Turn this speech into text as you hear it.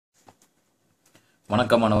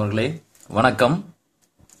வணக்கம் மாணவர்களே. வணக்கம்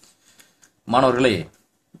மாணவர்களே.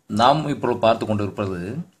 நாம் இப்போ பார்த்து கொண்டிருப்பது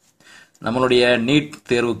நம்மளுடைய நீட்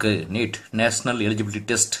தேர்வுக்கு, நீட் நேஷனல் எலிஜிபிலிட்டி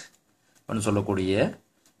டெஸ்ட் சொல்லக்கூடிய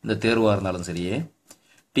இந்த தேர்வாக இருந்தாலும் சரியே,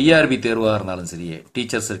 டிஆர்பி தேர்வாக இருந்தாலும் சரியே,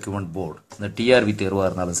 டீச்சர்ஸ் ரெக்ரூட்மெண்ட் போர்டு இந்த டிஆர்பி தேர்வாக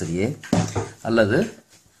இருந்தாலும் சரியே, அல்லது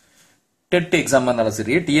டெட் எக்ஸாம் இருந்தாலும்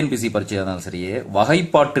சரியே, டிஎன்பிசி பரீட்சையாக இருந்தாலும் சரியே,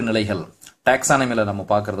 வகைப்பாட்டு நிலைகள் டாக்ஸானமியில் நம்ம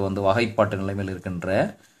பார்க்கறது வகைப்பாட்டு நிலைமையில் இருக்கின்ற,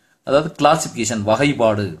 அதாவது கிளாசிபிகேஷன்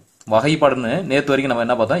வகைப்பாடுன்னு நேற்று வரைக்கும் நம்ம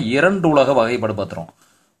என்ன பார்த்தோம், 2 உலக வகைப்பாடு பார்த்தோம்.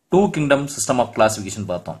 2 கிங்டம் சிஸ்டம் ஆஃப் கிளாசிபிகேஷன்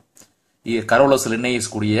பார்த்தோம். கரோலஸில்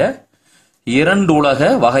நிர்ணயிக்கக்கூடிய 2 உலக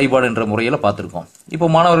வகைப்பாடு என்ற முறையில் பார்த்துருக்கோம். இப்போ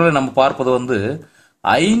மாணவர்களை நம்ம பார்ப்பது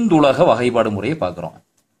 5 உலக வகைப்பாடு முறையை பார்க்குறோம்.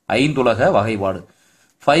 5 உலக வகைப்பாடு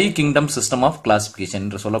 5 கிங்டம் சிஸ்டம் ஆஃப் கிளாசிபிகேஷன்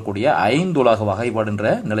என்று சொல்லக்கூடிய 5 உலக வகைப்பாடுன்ற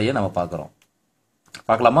நிலையை நம்ம பார்க்குறோம்.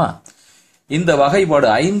 பார்க்கலாமா? இந்த வகைப்பாடு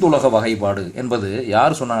 5 உலக வகைப்பாடு என்பது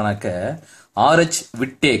யார் சொன்னாங்கனாக்க RH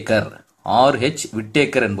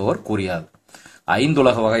விட்டேக்கர் என்பவர் கூறியார். 5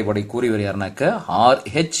 உலக வகைப்பாடை கூறியவர் யாருனாக்க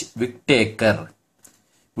RH விட்டேக்கர்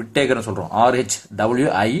சொல்றோம்.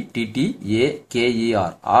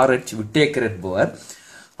 RHWITTAKER RH விட்டேக்கர் என்பவர்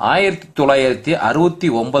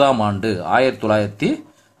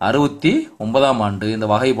 1969 ஆண்டு இந்த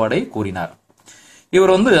வகைப்பாடை கூறினார்.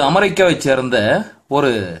 இவர் அமெரிக்காவை சேர்ந்த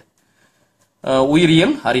ஒரு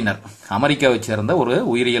உயிரியல் அறிஞர். அமெரிக்காவை சேர்ந்த ஒரு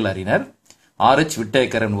உயிரியல் அறிஞர் RH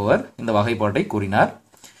விட்டேக்கர் என்பவர் இந்த வகைப்பாட்டை கூறினார்.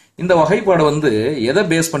 இந்த வகைப்பாடு எதை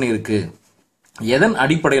பேஸ் பண்ணி இருக்கு, எதன்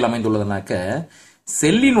அடிப்படையில் அமைந்துள்ளதுனாக்க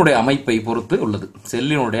செல்லினுடைய அமைப்பை பொறுத்து உள்ளது.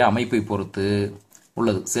 செல்லினுடைய அமைப்பை பொறுத்து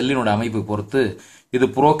இது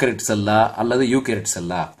புரோகேரியட் செல்லா அல்லது யூகேரியட்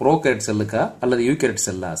செல்லா, புரோகேரியட் செல்லுக்கா அல்லது யூகேரியட்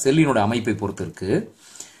செல்லா, செல்லினுடைய அமைப்பை பொறுத்து இருக்கு.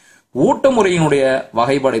 ஊட்டமுறையினுடைய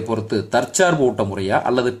வகைப்பாடை பொறுத்து தற்சார்பு ஊட்ட முறையா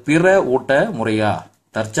அல்லது பிற ஊட்ட முறையா,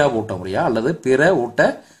 தற்சார்பு ஊட்ட முறையா அல்லது பிற ஊட்ட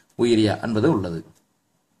உயிரியா என்பது உள்ளது.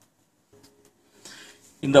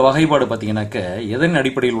 இந்த வகைப்பாடு பார்த்தீங்கன்னாக்க எதன்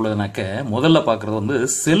அடிப்படையில் உள்ளதுனாக்க முதல்ல பார்க்கறது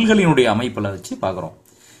செல்களினுடைய அமைப்பில் வச்சு பார்க்குறோம்.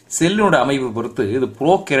 செல்லினுடைய அமைப்பை பொறுத்து இது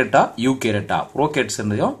புரோகேரியட்டா யூகேரியட்டா, புரோகேரியட்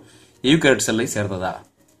செல்லையும் யூகேரியட் செல்லை சேர்ந்ததா.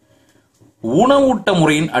 உணவூட்ட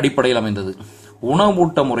முறையின் அடிப்படையில் அமைந்தது.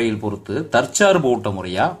 உணவூட்ட முறையில் பொறுத்து தற்சார்பு ஊட்ட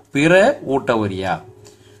முறையா பிற ஊட்ட உயிரியா,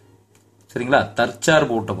 சரிங்களா?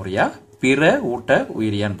 தற்சார்பு ஊட்ட முறையா பிற ஊட்ட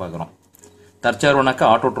உயிரியான்னு பார்க்குறோம். தற்சார்புனாக்கா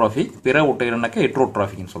ஆட்டோட்ராபிக், பிற ஊட்ட உயிரினாக்கா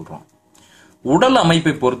ஹெட்ரோட்ராபிக்னு சொல்றோம். உடல்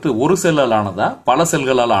அமைப்பை பொறுத்து ஒரு செல்லால் ஆனதா பல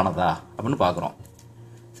செல்களால் ஆனதா அப்படின்னு பார்க்குறோம்,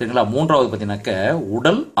 சரிங்களா? மூன்றாவது பார்த்தீங்கன்னாக்க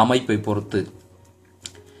உடல் அமைப்பை பொறுத்து,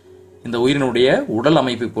 இந்த உயிரினுடைய உடல்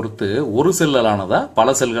அமைப்பை பொறுத்து ஒரு செல்லால் ஆனதா பல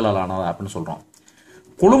செல்களால் ஆனதா அப்படின்னு சொல்றோம்.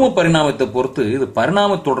 குழும பரிணாமத்தை பொறுத்து இது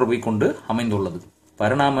பரிணாம தொடர்பை கொண்டு அமைந்துள்ளது.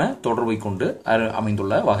 பரிணாம தொடர்பை கொண்டு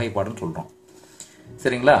அமைந்துள்ள வகைப்பாடுன்னு சொல்றோம்,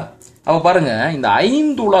 சரிங்களா? அப்ப பாருங்க, இந்த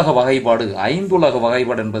 5 உலக வகைப்பாடு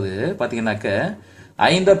என்பது பாத்தீங்கன்னாக்க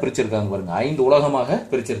 5ஆ பிரிச்சிருக்காங்க. பாருங்க, 5 உலகமாக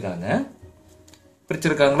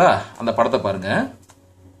பிரிச்சிருக்காங்களா? அந்த படத்தை பாருங்க.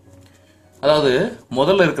 அதாவது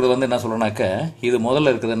முதல்ல இருக்கிறது என்ன சொல்றனாக்க,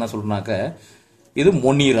 இது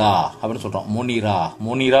மொனிரா அப்படின்னு சொல்றோம்.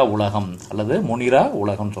 மொனிரா உலகம் அல்லது மொனிரா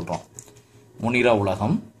உலகம் சொல்றோம். மொனிரா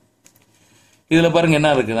உலகம். இதுல பாருங்க என்ன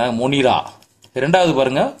இருக்குன்னா மொனிரா. இரண்டாவது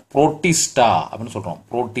பாருங்க புரோட்டிஸ்டா அப்படின்னு சொல்றோம்.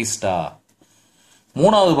 புரோட்டிஸ்டா.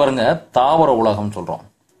 மூணாவது பாருங்க தாவர உலகம் சொல்றோம்.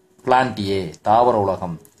 பிளான்டியே, தாவர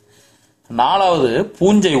உலகம். நாலாவது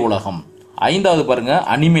பூஞ்சை உலகம். ஐந்தாவது பாருங்க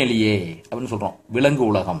அனிமேலியே அப்படின்னு சொல்றோம். விலங்கு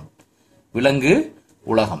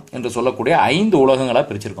உலகம் என்று சொல்லக்கூடிய 5 உலகங்களா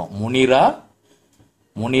பிரிச்சிருக்கோம்.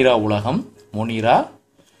 மொனிரா உலகம், மொனிரா,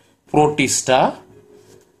 புரோட்டிஸ்டா,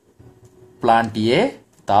 பிளான்டியே,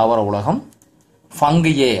 தாவர உலகம்,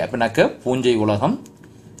 ஃபங்கியே அப்படின்னாக்க பூஞ்சை உலகம்,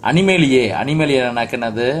 அனிமேலியே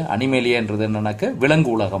என்னது, அனிமேலியன்றது என்னன்னாக்க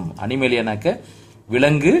விலங்கு உலகம். அனிமேலியனாக்க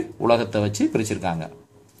விலங்கு உலகத்தை வச்சு பிரிச்சிருக்காங்க.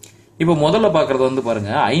 இப்ப முதல்ல பாக்குறது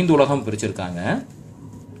பாருங்க 5 உலகம் பிரிச்சிருக்காங்க.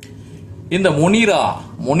 இந்த மொனிரா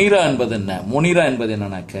என்பது என்ன? மொனிரா என்பது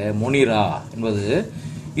என்னன்னாக்க மொனிரா என்பது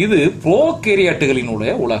இது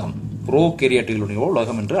புரோகேரியட்டுகளினுடைய உலகம்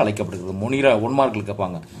என்று அழைக்கப்படுகிறது. மொனிரா 1 மார்க்கில்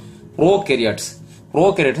கேட்பாங்க. புரோகேரியட்ஸ்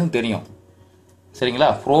தெரியும், சரிங்களா?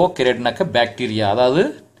 புரோகேரியட்னாக்க பாக்டீரியா, அதாவது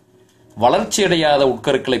வளர்ச்சி அடையாத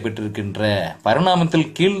உட்கருக்களை பெற்றிருக்கின்ற பரிணாமத்தில்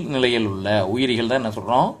கீழ் நிலையில் உள்ள உயிரிகள் தான் என்ன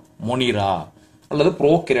சொல்றோம், மொனிரா அல்லது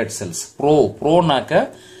புரோகேரியட் செல்ஸ். ப்ரோனாக்க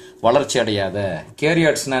வளர்ச்சி அடையாத,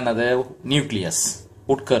 கேரியாட்ஸ்னா என்னது, நியூக்ளியஸ்,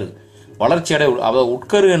 உட்கரு. வளர்ச்சி அடைய,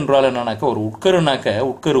 உட்கரு என்றால் என்னன்னாக்க ஒரு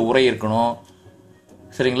உட்கரு உரை இருக்கணும்,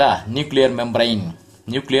 சரிங்களா? நியூக்ளியர் மெம்பரைன்,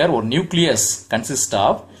 ஒரு nucleus consist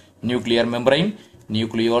of nuclear membrane,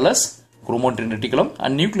 nucleolus, chromatin reticulum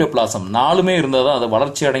and nucleoplasm. 4மே இருந்தால் தான் அது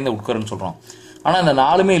வளர்ச்சி அடைந்த உட்கருன்னு சொல்றோம். ஆனா இந்த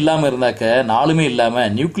நாலுமே இல்லாம இருந்தாக்க, நாலுமே இல்லாம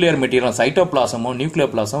நியூக்ளியர் மெட்டீரியல் சைட்டோபிளாசமும்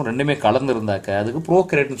நியூக்ளியர் பிளாசமும் ரெண்டுமே கலந்து இருந்தாக்க அதுக்கு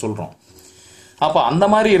ப்ரோகேரியட்னு சொல்றோம். அப்ப அந்த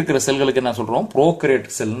மாதிரி இருக்கிற செல்களுக்கு என்ன சொல்றோம்? ப்ரோகேரியட்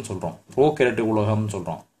செல்னு சொல்றோம். ப்ரோகேரியட் உலகம்னு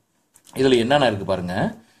சொல்றோம். இதுல என்னென்ன இருக்கு பாருங்க.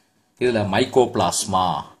 இதுல மைக்கோபிளாஸ்மா,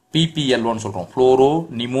 PPL1 சொல்றோம், fluoro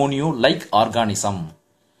நிமோனியோ like organism.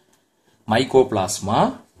 Mycoplasma,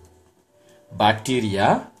 bacteria,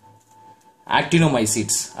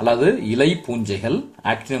 actinomycetes அல்லது இலை பூஞ்சைகள்,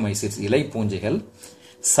 ஆக்டினோமைசிட்ஸ் இலை பூஞ்சைகள்,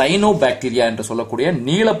 சைனோபாக்டீரியா என்று சொல்லக்கூடிய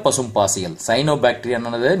நீலப்பசும் பாசிகள். சைனோபாக்டீரியா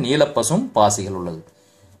என்னது? நீலப்பசும் பாசிகள் உள்ளது.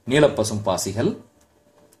 நீலப்பசும் பாசிகள்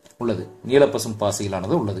உள்ளது. நீலப்பசும்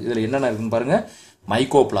பாசிகளானது உள்ளது. இதுல என்னென்ன இருக்குன்னு பாருங்க.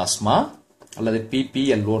 மைக்கோபிளாஸ்மா அல்லது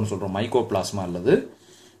PPL1 சொல்றோம். மைக்கோபிளாஸ்மா அல்லது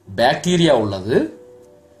பாக்டீரியா உள்ளது.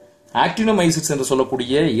 ஆக்டினோமைசிட்ஸ் என்று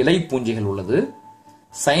சொல்லக்கூடிய இலை பூஞ்சைகள் உள்ளது.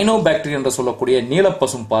 சைனோபாக்டீரியா என்று சொல்லக்கூடிய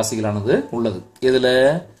நீலப்பசும் பாசிகளானது உள்ளது. இதுல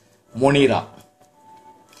மொனிரா.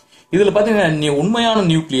 இதுல பாத்தீங்கன்னா உண்மையான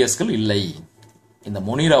நியூக்ளியஸ்கள் இல்லை. இந்த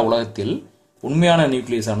மொனிரா உலகத்தில் உண்மையான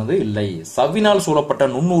நியூக்ளியஸ் ஆனது இல்லை. சவ்வினால் சூழப்பட்ட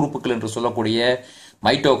நுண்ணுறுப்புகள் என்று சொல்லக்கூடிய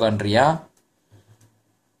மைட்டோகாண்ட்ரியா,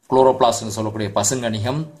 குளோரோபிளாஸ்ட் என்று சொல்லக்கூடிய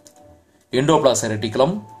பசுங்கணிகம், எண்டோபிளாச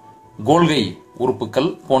ரெட்டிகுலம், கோல்கை உறுப்புகள்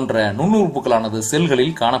போன்ற நுண்ணுறுப்புகளானது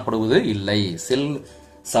செல்களில் காணப்படுவது இல்லை.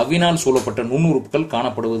 சவ்வினால் சூழப்பட்ட நுண்ணுறுப்புகள்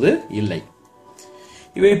காணப்படுவது இல்லை.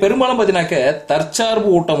 இவை பெரும்பாலும் பார்த்தீங்கன்னாக்க தற்சார்பு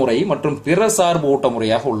ஊட்டமுறை மற்றும் பிற சார்பு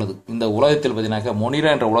ஊட்டமுறையாக உள்ளது. இந்த உலகத்தில் பார்த்தீங்கன்னாக்க மொனிரா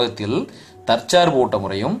என்ற உலகத்தில் தற்சார்பு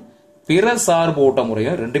ஊட்டமுறையும் பிற சார்பு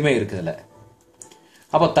ஊட்டமுறையும் ரெண்டுமே இருக்குதுல.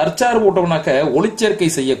 அப்ப தற்சார்பு ஊட்டம்னாக்க ஒளிச்சேர்க்கை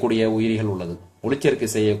செய்யக்கூடிய உயிரிகள் உள்ளது. ஒளிச்சேர்க்கை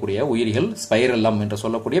செய்யக்கூடிய உயிரிகள் ஸ்பைரல்லம் என்று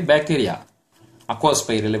சொல்லக்கூடிய பாக்டீரியா,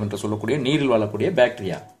 அக்வாஸ்பைரலம் என்று சொல்லக்கூடிய நீரில் வாழக்கூடிய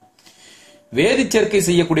பாக்டீரியா. வேதிச்சேர்க்கை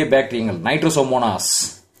செய்யக்கூடிய பாக்டீரியங்கள் நைட்ரோசோமோனாஸ்,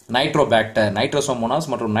 நைட்ரோசோமோனாஸ்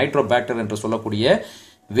மற்றும் நைட்ரோபாக்டர் என்று சொல்லக்கூடிய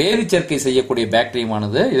வேதிச்சேர்க்கை செய்யக்கூடிய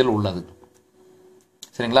பாக்டீரியமானது இதில் உள்ளது.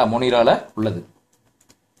 சரிங்களா? மொனிரால உள்ளது.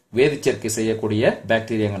 வேதிச்சேர்க்கை செய்யக்கூடிய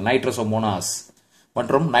பாக்டீரியங்கள் நைட்ரோசோமோனாஸ்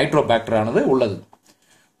மற்றும் நைட்ரோபாக்டர் ஆனது உள்ளது.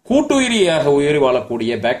 கூட்டுயிரியாக உயிரி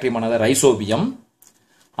வாழக்கூடிய பாக்டீரியமானது ரைசோபியம்,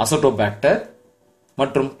 அசட்டோபாக்டர்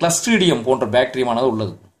மற்றும் கிளஸ்ட்ரிடியம் போன்ற பாக்டீரியமானது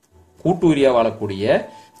உள்ளது. கூட்டுயிரியாக வாழக்கூடிய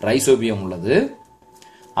ரைசோபியம் உள்ளது.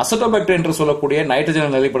 அசட்டோபாக்டர் என்று சொல்லக்கூடிய நைட்ரஜனை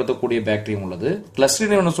நிலைப்படுத்தக்கூடிய பாக்டீரியம் உள்ளது.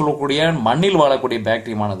 கிளஸ்ட்ரிடியம் என்று சொல்லக்கூடிய மண்ணில் வாழக்கூடிய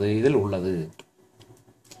பாக்டீரியமானது இதில் உள்ளது.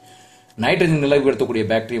 நைட்ரஜன் நிலைப்படுத்தக்கூடிய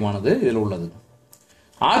பாக்டீரியமானது இதில் உள்ளது.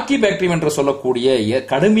 ஆர்கி பாக்டீரியம் என்று சொல்லக்கூடிய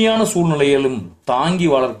கடுமையான சூழ்நிலையிலும் தாங்கி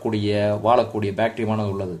வாழக்கூடிய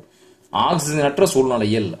பாக்டீரியமானது உள்ளது. ஆக்சிஜனற்ற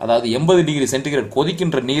சூழ்நிலையில், அதாவது 80 டிகிரி சென்டிகிரேட்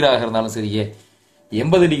கொதிக்கின்ற நீராக இருந்தாலும் சரியே,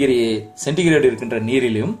 80 டிகிரி சென்டிகிரேட் இருக்கின்ற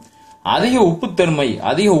நீரிலும் அதிக உப்புத்தன்மை,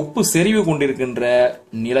 அதிக உப்பு செறிவு கொண்டிருக்கின்ற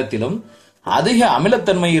நிலத்திலும் அதிக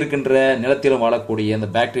அமிலத்தன்மை இருக்கின்ற நிலத்திலும் வாழக்கூடிய இந்த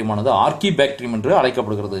பாக்டீரியமானது ஆர்கி பாக்டீரியம் என்று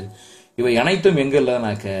அழைக்கப்படுகிறது. இவை அனைத்தும் எங்க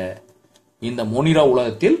இல்லைனாக்க இந்த மொனிரா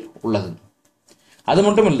உலகத்தில் உள்ளது. அது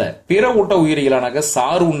மட்டும் இல்ல, பிற ஊட்ட உயிரிகளான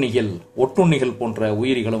சார் உண்ணிகள், ஒட்டுண்ணிகள் போன்ற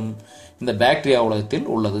உயிரிகளும் இந்த பாக்டீரியா உலகத்தில்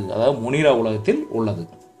உள்ளது. அதாவது மொனிரா உலகத்தில் உள்ளது.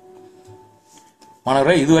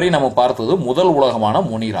 மாணவர்களே, இதுவரை நம்ம பார்த்தது முதல் உலகமான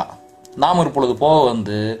மொனிரா. நாம் இப்பொழுது போக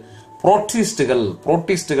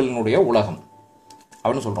புரோட்டிஸ்டுகளினுடைய உலகம்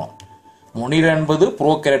அப்படின்னு சொல்றோம். மொனிரா என்பது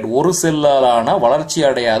புரோகேரியட், ஒரு செல்லாலான வளர்ச்சி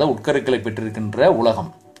அடையாத உட்கருக்களை பெற்றிருக்கின்ற உலகம்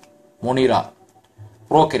மொனிரா,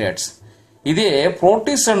 புரோகேரியட்ஸ். இதே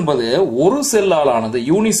புரோட்டிஸ்ட் என்பது ஒரு செல்லாலானது,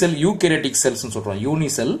 யூனிசெல் யூகேரியோட்டிக் செல்ஸ் சொல்றோம்.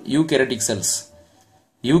 யூனிசெல் யூகேரியோட்டிக்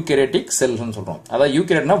செல்ஸ் சொல்றோம். அதாவது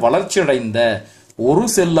யூகேரியோட்னா வளர்ச்சி அடைந்த ஒரு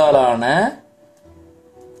செல்லாலான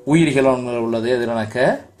உயிரிகள் உள்ளது. எதுனாக்க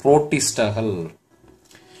புரோட்டிஸ்டாகள்.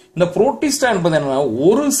 இந்த புரோட்டிஸ்டா என்பது என்ன?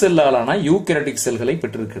 ஒரு செல்லாலான யூகேரியோட்டிக் செல்களை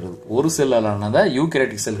பெற்றிருக்கிறது. ஒரு செல்லாலான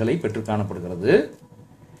யூகேரியோட்டிக் செல்களை பெற்று காணப்படுகிறது.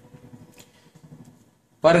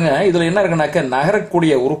 பாருங்க, இதுல என்ன இருக்குனாக்க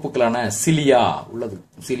நகரக்கூடிய உறுப்புகளான சிலியா உள்ளது.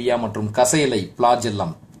 சிலியா மற்றும் கசைலை,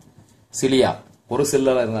 பிளாஜெல்லம். சிலியா ஒரு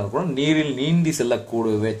செல்லால இருந்தாலும் நீரில் நீந்தி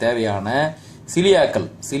செல்லக்கூடிய தேவையான சிலியாக்கள்.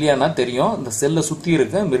 சிலியானா தெரியும், இந்த செல்லை சுத்தி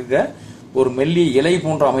இருக்க ஒரு மெல்லிய இலை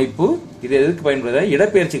போன்ற அமைப்பு. இது எதுக்கு பயன்படுது?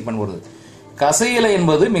 இடப்பெயர்ச்சிக்கு பயன்படுது. கசையிலை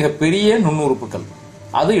என்பது மிகப்பெரிய நுண்ணுறுப்புகள்,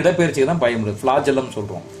 அது இடப்பெயர்ச்சிக்கு தான் பயன்படுது. பிளாஜெல்லம்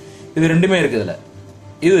சொல்றோம். இது ரெண்டுமே இருக்குதுல.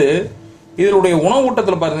 இதனுடைய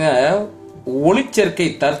உணவூட்டத்தில் பாருங்க, ஒளிச்சேர்க்கை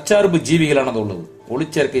தற்சார்பு ஜீவிகளானது உள்ளது.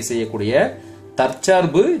 ஒளிச்சேர்க்கை செய்யக்கூடிய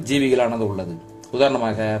தற்சார்பு ஜீவிகளானது உள்ளது.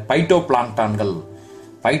 உதாரணமாக பைட்டோ பிளாங்டான்கள்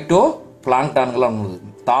உள்ளது.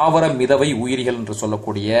 தாவர மிதவை உயிரிகள் என்று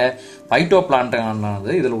சொல்லக்கூடிய பைட்டோ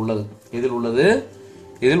பிளாங்டானானது இதில் உள்ளது.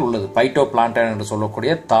 பைட்டோ பிளாங்டான் என்று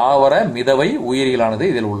சொல்லக்கூடிய தாவர மிதவை உயிரிகளானது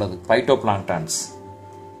இதில் உள்ளது. பைட்டோ பிளாங்டான்ஸ்,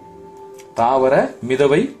 தாவர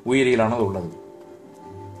மிதவை உயிரிகளானது உள்ளது.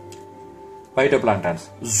 பைட்டோபிளாங்டான்ஸ்.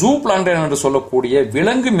 ஜூ பிளாங்டான் என்று சொல்லக்கூடிய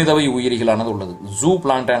விலங்கு மிதவை உயிரிகளானது உள்ளது. ஜூ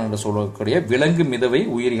பிளாங்டான் என்று சொல்லக்கூடிய விலங்கு மிதவை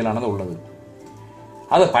உயிரிகளானது உள்ளது.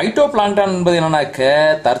 அது பைட்டோபிளாங்டான் என்பது என்னன்னாக்க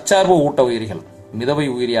தற்சார்பு ஊட்ட உயிரிகள், மிதவை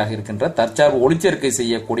உயிரியாக இருக்கின்ற தற்சார்பு ஒளிச்சேர்க்கை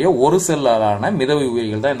செய்யக்கூடிய ஒரு செல்லாலான மிதவை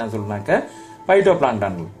உயிரிகள் தான் என்ன சொல்றாங்க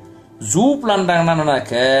பைட்டோபிளாங்டான்கள். ஜூ பிளாங்டான்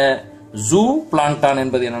என்னன்னாக்க ஜூ பிளாங்டான்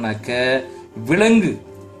என்பது என்னன்னாக்க விலங்கு,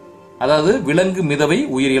 அதாவது விலங்கு மிதவை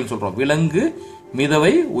உயிரிகள் சொல்றோம். விலங்கு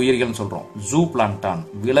மிதவை உயிரிகள் சொல்றோம். ஜூ பிளாங்டான்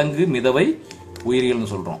விலங்கு மிதவை உயிரிகள்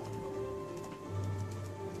சொல்றோம்.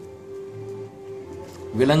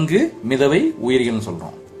 விலங்கு மிதவை உயிரிகள்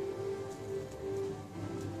சொல்றோம்.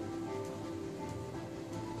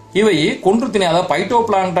 இவை கொன்று திணை, அதாவது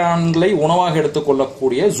பைட்டோபிளாங்டான்களை உணவாக எடுத்துக்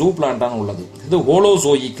கொள்ளக்கூடிய ஜூ பிளாங்டான் உள்ளது. இது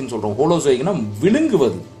ஹோலோசோயிக்னு சொல்றோம். ஹோலோசோயிக்னா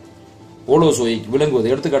விழுங்குவது, ஹோலோசோயிக்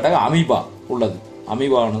விழுங்குவது. எடுத்துக்காட்டாக அமீபா உள்ளது,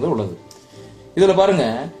 அமீபானது உள்ளது. இதுல பாருங்க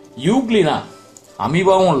யூக்ளினா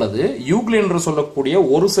அமீபாவும் உள்ளது. யூக்ளின் என்று சொல்லக்கூடிய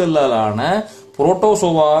ஒரு செல்லாலான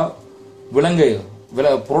புரோட்டோசோவா விலங்கு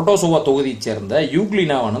புரோட்டோசோவா தொகுதியை சேர்ந்த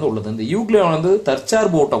யூக்ளினாவானது உள்ளது. இந்த யூக்ளினாவானது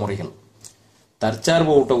தற்சார்பு ஊட்ட முறைகள்,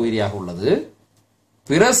 தற்சார்பு ஊட்ட உயிரியாக உள்ளது.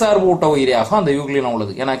 பிற சார்பு ஊட்ட உயிரியாக அந்த யூக்ளினா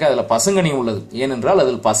உள்ளது. ஏன்னாக்கா அதுல பசுங்கனி உள்ளது. ஏனென்றால்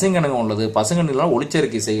அதில் பசுங்கணிகம் உள்ளது. பசுங்கனிலாம்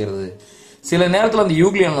ஒளிச்சேர்க்கை செய்கிறது. சில நேரத்தில் அந்த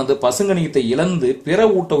யூக்ளினானது பசுங்கணிகத்தை இழந்து பிற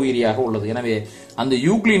ஊட்ட உயிரியாக உள்ளது. எனவே அந்த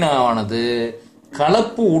யூக்ளினாவானது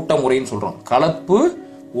கலப்பு ஊட்ட முறைன்னு சொல்றோம். கலப்பு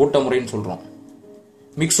ஊட்ட முறைன்னு சொல்றோம்.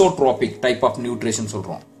 மிக்சோட்ரோபிக் டைப் ஆஃப் நியூட்ரிஷன்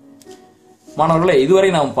சொல்றோம். மாணவர்களே, இதுவரை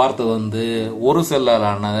நாம் பார்த்தது ஒரு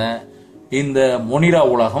செல்லாலான இந்த மொனிரா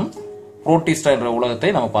உலகம், புரோட்டிஸ்டா என்ற உலகத்தை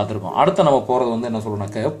நம்ம பார்த்திருக்கோம். அடுத்து நம்ம போறது என்ன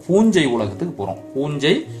சொல்றோம்னாக்க பூஞ்சை உலகத்துக்கு போறோம்.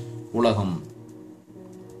 பூஞ்சை உலகம்,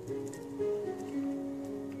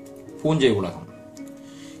 பூஞ்சை உலகம்.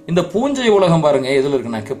 இந்த பூஞ்சை உலகம் பாருங்க எதுல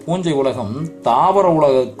இருக்குனாக்க பூஞ்சை உலகம் தாவர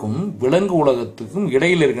உலகத்துக்கும் விலங்கு உலகத்துக்கும்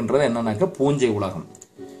இடையில் இருக்கின்றது என்னன்னாக்க பூஞ்சை உலகம்.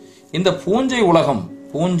 இந்த பூஞ்சை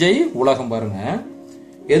உலகம் பாருங்க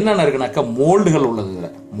என்னென்ன இருக்குனாக்க மோல்டுகள் உள்ளது. இதுல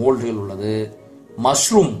மோல்டுகள் உள்ளது,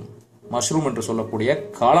 மஷ்ரூம் என்று சொல்லக்கூடிய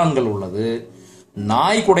காளான்கள் உள்ளது,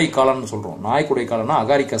 நாய்குடை காளான் சொல்றோம். நாய்குடை காளான்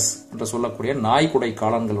அகாரிகஸ் என்று சொல்லக்கூடிய நாய்குடை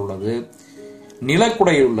காளான்கள் உள்ளது,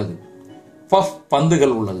 நிலக்குடை உள்ளது, பஃப்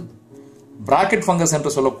பந்துகள் உள்ளது, பிராக்கெட் ஃபங்கஸ்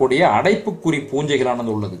என்று சொல்லக்கூடிய அடைப்புக்குறி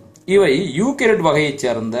பூஞ்சைகளானது உள்ளது. இவை யூகேரட் வகையைச்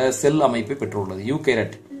சேர்ந்த செல் அமைப்பை பெற்றுள்ளது.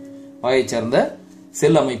 யூகேரட் வகையைச் சேர்ந்த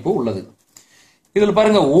செல் அமைப்பு உள்ளது. இதில்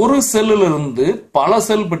பாருங்க ஒரு செல்லில் இருந்து பல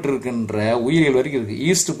செல் பெற்றிருக்கின்ற உயிரியல் வரைக்கும் இருக்கு.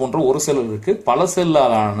 ஈஸ்ட் போன்ற ஒரு செல் இருக்கு, பல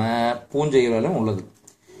செல்லாலான பூஞ்சைகளும் உள்ளது.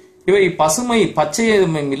 இவை பச்சை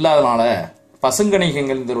இல்லாதனால,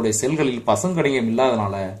 பசுங்கணிகங்கள் இதனுடைய செல்களில் பசுங்கணிகம்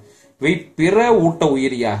இல்லாதனால இவை பிற ஊட்ட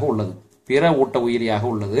உயிரியாக உள்ளது. பிற ஊட்ட உயிரியாக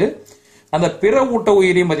உள்ளது. அந்த பிற ஊட்ட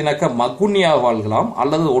உயிரியும் பார்த்தீங்கன்னாக்கா மக்குன்னியா வாழ்கலாம்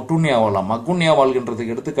அல்லது ஒட்டுண்ணியா வாழலாம். மக்குன்னியா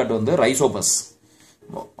வாழ்கின்றதுக்கு எடுத்துக்காட்டு ரைசோபஸ்.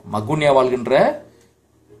 மக்குன்னியா வாழ்கின்ற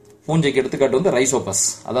பூஞ்சைக்கு எடுத்துக்காட்டு ரைசோபஸ்,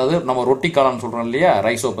 அதாவது நம்ம ரொட்டி காளான் சொல்றோம் இல்லையா,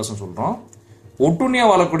 ரைசோபஸ் சொல்றோம். ஒட்டுண்ணியா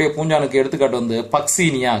வாழக்கூடிய பூஞ்சானுக்கு எடுத்துக்காட்டு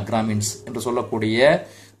பக்சீனியா கிராமின்ஸ் என்று சொல்லக்கூடிய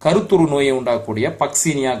கருத்துரு நோயை உண்டாகக்கூடிய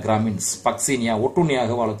பக்சீனியா கிராமின்ஸ். பக்சீனியா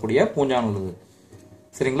ஒட்டுண்ணியாக வாழக்கூடிய பூஞ்சான் உள்ளது.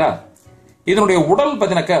 சரிங்களா? இதனுடைய உடல்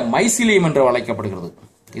பார்த்தீங்கன்னாக்கா மைசிலியம் என்று அழைக்கப்படுகிறது.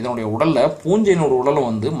 இதனுடைய உடல்ல பூஞ்சையினுடைய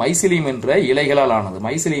உடலும் மைசிலியம் என்ற இலைகளால் ஆனது.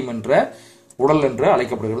 மைசிலியம் என்ற உடல் என்று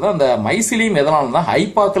அழைக்கப்படுகிறது. அந்த மைசிலியம் எதனால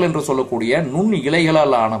ஹைப்பாக்கள் என்று சொல்லக்கூடிய நுண்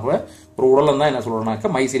இலைகளால் ஆன ஒரு உடலம் தான் என்ன சொல்றோம்னாக்க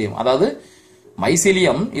மைசிலியம். அதாவது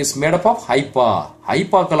mycelium is made up of ஹைப்பா.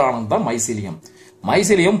 ஹைப்பாக்கள் ஆனது தான் மைசிலியம்.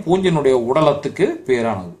 மைசிலியம் பூஞ்சினுடைய உடலத்துக்கு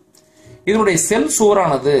பேரானது. இதனுடைய செல்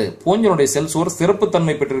சுவரானது, பூஞ்சினுடைய செல் சுவர்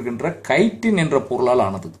சிறப்புத்தன்மை பெற்றிருக்கின்ற கைட்டின் என்ற பொருளால்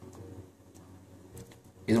ஆனது.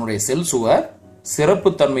 இதனுடைய செல் சுவர்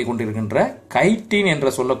சிறப்புத்தன்மை கொண்டிருக்கின்ற கைட்டின் என்ற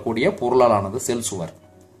சொல்லக்கூடிய பொருளால் ஆனது செல் சுவர்.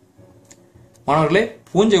 மாணவர்களே,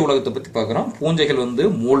 பூஞ்சை உலகத்தை பத்தி பார்க்கிறோம். பூஞ்சைகள்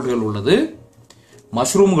மோல்டுகள் உள்ளது,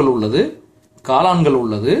 மஷ்ரூம்கள் உள்ளது, காளான்கள்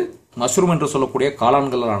உள்ளது. மஷ்ரூம் என்று சொல்லக்கூடிய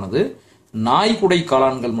காளான்கள் ஆனது நாய்குடை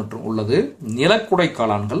காளான்கள் மற்றும் உள்ளது, நிலக்குடை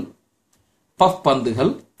காளான்கள், பஃப்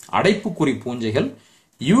பந்துகள், அடைப்புக்குறி பூஞ்சைகள்,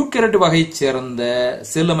 யூகேரட் வகை சேர்ந்த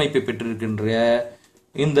செல் அமைப்பை பெற்றிருக்கின்ற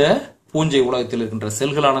இந்த பூஞ்சை உலகத்தில் இருக்கின்ற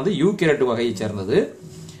செல்களானது யூகேரட் வகையை சேர்ந்தது.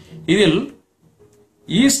 இதில்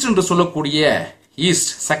ஈஸ்ட் என்று சொல்லக்கூடிய ஈஸ்ட்,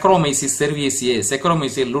 செக்ரோமைசிஸ் செர்வியேசியே,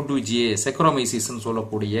 செக்ரோமைசிய லுட்விஜியே, செக்ரோமைசிஸ்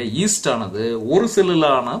சொல்லக்கூடிய ஈஸ்ட் ஆனது ஒரு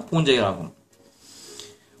செல்லான பூஞ்சை ஆகும்.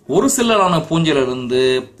 ஒரு செல்லான பூஞ்சையிலிருந்து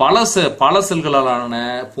பல செல்களாலான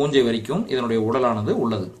பூஞ்சை வரைக்கும் இதனுடைய உடலானது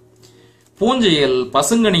உள்ளது. பூஞ்சையில்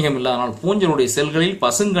பசுங்கணிகம் இல்லாதனால், பூஞ்சையினுடைய செல்களில்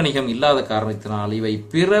பசுங்கணிகம் இல்லாத காரணத்தினால் இவை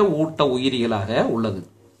பிற ஊட்ட உயிரிகளாக உள்ளது.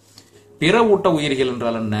 பிற ஊட்ட உயிரிகள்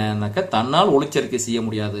என்றால் என்னன்னாக்க தன்னால் ஒளிச்சேர்க்கை செய்ய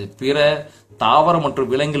முடியாது, பிற தாவர மற்றும்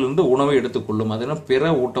விலங்கிலிருந்து உணவை எடுத்துக்கொள்ளும், அதனால்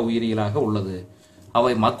பிற ஊட்ட உயிரிகளாக உள்ளது.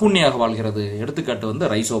 அவை மக்குன்னியாக வாழ்கிறது.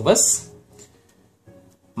 எடுத்துக்காட்டு ரைசோபஸ்,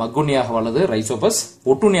 மக்குன்னியாக வாழ்வது ரைசோபஸ்,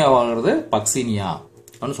 ஒட்டுண்ணியாக வாழ்கிறது பக்சீனியா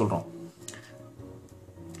சொல்றோம்.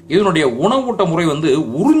 இதனுடைய உணவூட்ட முறை வந்து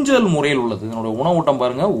உறிஞ்சுதல் முறையில் உள்ளது. இதனுடைய உணவூட்டம்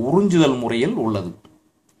பாருங்க உறிஞ்சுதல் முறையில் உள்ளது.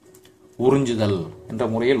 உறிஞ்சுதல் என்ற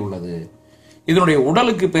முறையில் உள்ளது. இதனுடைய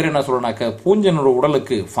உடலுக்கு பேர் என்ன சொல்றனாக்க, பூஞ்சையினுடைய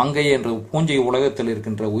உடலுக்கு ஃபங்கை என்ற பூஞ்சை உலகத்தில்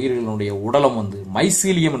இருக்கின்ற உயிரினுடைய உடலம் வந்து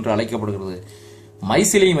மைசீலியம் என்று அழைக்கப்படுகிறது.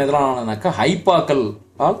 மைசீலியம் எதனால் ஆனதுனாக்க ஹைப்பாக்கல்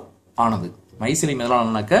ஆனது. மைசீலியம் எதனால்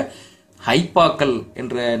ஆனதுனாக்க ஹைப்பாக்கல்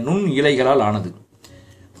என்ற நுண் இலைகளால் ஆனது.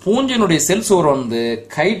 பூஞ்சையினுடைய செல் சுவர் வந்து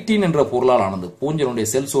கைட்டின் என்ற பொருளால் ஆனது. பூஞ்சையினுடைய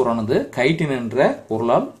செல் சுவரானது கைட்டின் என்ற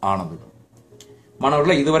பொருளால் ஆனது.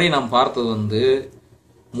 மாணவர்களை இதுவரை நாம் பார்த்தது வந்து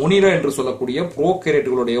முனிரா என்று சொல்லக்கூடிய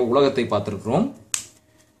புரோகேரியட்டுகளுடைய உலகத்தை பார்த்திருக்கிறோம்.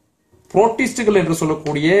 புரோட்டிஸ்டுகள் என்று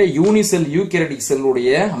சொல்லக்கூடிய யூனிசெல் யூகேரியோட்டிக்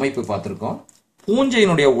செல்லுடைய அமைப்பை பார்த்திருக்கோம்.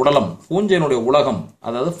 பூஞ்சையினுடைய உடலம், பூஞ்சையினுடைய உலகம்,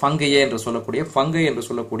 அதாவது ஃபங்கை என்று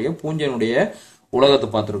சொல்லக்கூடிய பூஞ்சையினுடைய உலகத்தை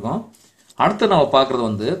பார்த்திருக்கோம். அடுத்து நம்ம பார்க்கறது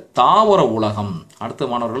வந்து தாவர உலகம். அடுத்த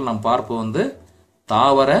மாணவர்கள் நாம் பார்ப்பது வந்து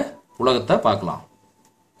தாவர உலகத்தை பார்க்கலாம்.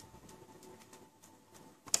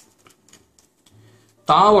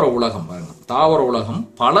 தாவர உலகம் பாருங்க. தாவர உலகம்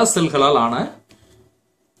பல செல்களால் ஆன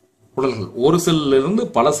உடல்கள். ஒரு செல்லில் இருந்து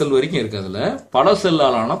பல செல் வரைக்கும் இருக்கு. அதுல பல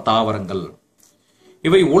செல்லால் ஆன தாவரங்கள்.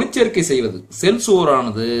 இவை ஒளிச்சேர்க்கை செய்வது. செல்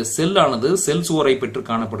சுவரை பெற்று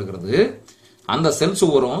காணப்படுகிறது. அந்த செல்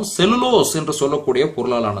சுவரும் செல்லுலோஸ் என்று சொல்லக்கூடிய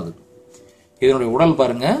பொருளால் ஆனது. இதனுடைய உடல்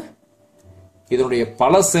பாருங்க. இதனுடைய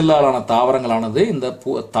பல செல்லாலான தாவரங்களானது இந்த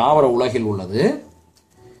தாவர உலகில் உள்ளது.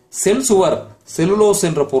 செல் சுவர் செல்லுலோஸ்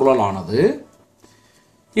என்ற பொருளால் ஆனது.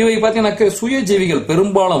 இவை பார்த்தீங்கன்னாக்க சுயஜீவிகள்.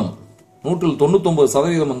 பெரும்பாலும்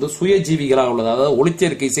 99% வந்து சுயஜீவிகளாக உள்ளது. அதாவது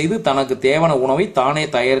ஒளிச்சேர்க்கை செய்து தனக்கு தேவையான உணவை தானே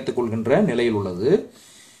தயாரித்துக் கொள்கின்ற நிலையில் உள்ளது.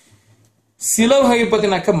 சில வகை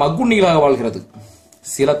பார்த்தீங்கன்னாக்க மக்குண்ணிகளாக வாழ்கிறது.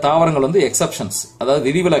 சில தாவரங்கள் வந்து எக்ஸப்ஷன்ஸ், அதாவது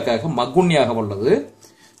விதிவிலக்காக மக்குண்ணியாக உள்ளது.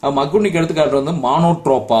 மக்குண்ணிக்கு எடுத்துக்காட்டு வந்து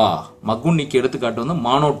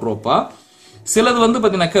மானோட்ரோப்பா. சிலது வந்து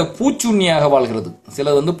பாத்தீங்கன்னாக்க பூச்சுண்ணியாக வாழ்கிறது.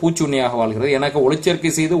 எனக்கு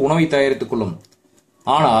ஒளிச்சேர்க்கை செய்து உணவை தயாரித்துக் கொள்ளும்.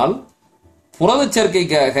 ஆனால்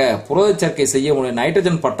புரதச்சேர்க்கை செய்ய முடியும்.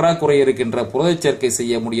 நைட்ரஜன் பற்றாக்குறை இருக்கின்ற புரதச்சேர்க்கை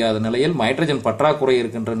செய்ய முடியாத நிலையில் நைட்ரஜன் பற்றாக்குறை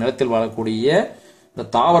இருக்கின்ற நிலத்தில் வாழக்கூடிய இந்த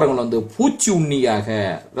தாவரங்கள் வந்து பூச்சி உண்ணியாக,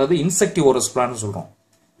 அதாவது இன்செக்டிவோரஸ் பிளான்ட் சொல்றோம்,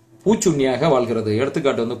 பூச்சுண்ணியாக வாழ்கிறது.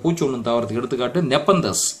 எடுத்துக்காட்டு வந்து பூச்சி உண்ணும் தாவரத்துக்கு எடுத்துக்காட்டு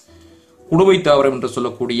நெப்பந்தஸ், குடுவை தாவரம் என்று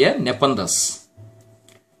சொல்லக்கூடிய நெப்பந்தஸ்,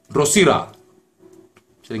 ட்ரோசிரா,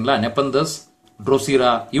 சரிங்களா? நெப்பந்தஸ்,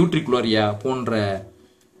 ட்ரோசிரா, யூட்ரிகுலரியா போன்ற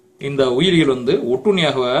இந்த உயிரிகள் வந்து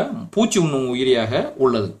ஒட்டுண்ணியாக பூச்சி உண்ணும் உயிரியாக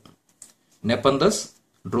உள்ளது. நெப்பந்தஸ்,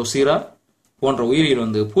 ட்ரோசிரா போன்ற உயிரிகள்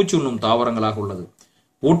வந்து பூச்சி உண்ணும் தாவரங்களாக உள்ளது.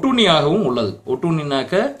 ஒட்டுண்ணியாகவும் உள்ளது.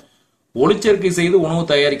 ஒட்டுண்ணினாக்க ஒளிச்சேர்க்கை செய்து உணவு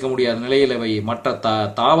தயாரிக்க முடியாத நிலையில் அவை மற்ற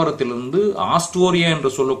தாவரத்திலிருந்து ஆஸ்டோரியா என்று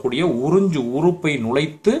சொல்லக்கூடிய உறிஞ்சு உறுப்பை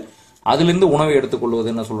நுழைத்து அதிலிருந்து உணவை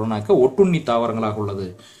எடுத்துக்கொள்வது என்ன சொல்றோம்னாக்க ஒட்டுண்ணி தாவரங்களாக உள்ளது.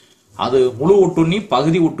 அது முழு ஒட்டுண்ணி,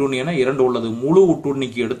 பகுதி ஒட்டுண்ணி என இரண்டு உள்ளது. முழு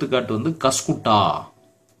ஒட்டுண்ணிக்கு எடுத்துக்காட்டு வந்து கஸ்குட்டா,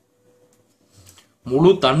 முழு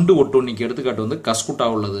தண்டு ஒட்டுண்ணிக்கு எடுத்துக்காட்டு வந்து கஸ்குட்டா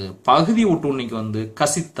உள்ளது. பகுதி ஒட்டுண்ணிக்கு வந்து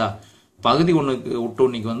கசித்தா, பகுதி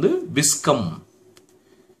ஒட்டுண்ணிக்கு வந்து விஸ்கம்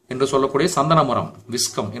என்று சொல்லக்கூடிய சந்தன மரம்,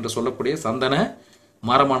 விஸ்கம் என்று சொல்லக்கூடிய சந்தன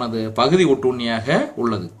மரமானது பகுதி ஒட்டுண்ணியாக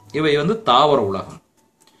உள்ளது. இவை வந்து தாவர உலகம்.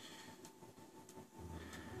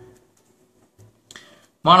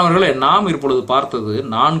 மாணவர்களே, நாம் இப்பொழுது பார்த்தது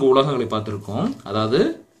 4 உலகங்களை பார்த்திருக்கோம். அதாவது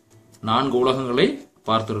 4 உலகங்களை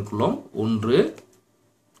பார்த்திருக்கிறோம். ஒன்று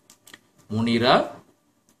முனிரா,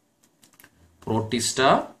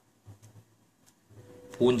 புரோட்டிஸ்டா,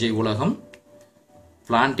 பூஞ்சை உலகம்,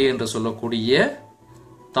 பிளான்டே என்று சொல்லக்கூடிய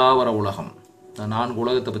தாவர உலகம். 4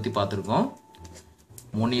 உலகத்தை பத்தி பார்த்திருக்கோம்.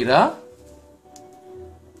 முனிரா,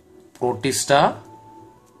 புரோட்டிஸ்டா,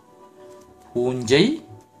 பூஞ்சை,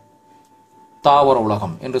 தாவர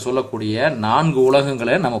உலகம் என்று சொல்லக்கூடிய 4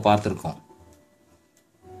 உலகங்களை நம்ம பார்த்திருக்கோம்.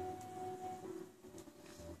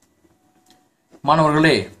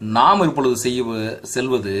 மாணவர்களே, நாம் இப்பொழுது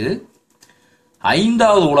செல்வது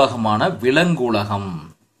 5வது உலகமான விலங்கு உலகம்.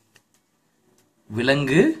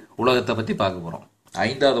 விலங்கு உலகத்தை பத்தி பார்க்க போறோம்.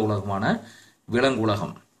 5வது உலகமான விலங்கு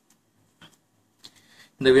உலகம்.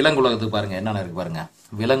 இந்த விலங்கு உலகத்துக்கு பாருங்க என்னென்ன இருக்கு பாருங்க.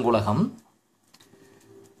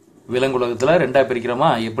 விலங்குலகத்துல 2ஆ பிரிக்கிறோமா,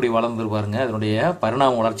 எப்படி வளர்ந்து பாருங்க. அதனுடைய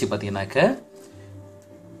பரிணாம வளர்ச்சி பார்த்தீங்கன்னாக்க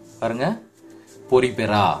பாருங்க,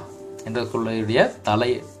 பொரிபெரா என்ற சொல்லுடைய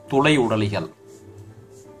துளை உடலிகள்,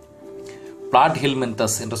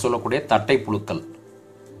 பிளாட்ஹெல்மின்தஸ் என்று சொல்லக்கூடிய தட்டை புழுக்கள்,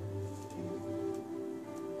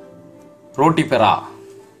 ரோட்டிபெரா,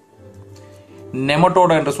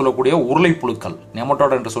 நெமட்டோடா என்று சொல்லக்கூடிய உருளை புழுக்கள்,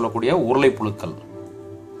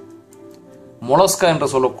 மொலஸ்கா என்று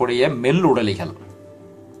சொல்லக்கூடிய மெல் உடலிகள்,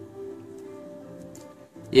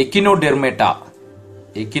 எக்கினோடெர்மேட்டா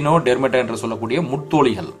என்று சொல்லக்கூடிய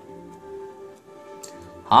முத்தோலிகள்,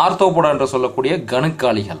 ஆர்த்தோபோடா என்று சொல்லக்கூடிய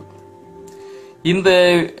கணுக்காலிகள். இந்த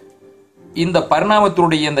இந்த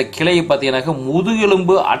பரிணாமத்தினுடைய இந்த கிளையை பார்த்தீங்கன்னாக்க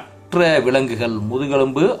முதுகெலும்பு அற்ற விலங்குகள்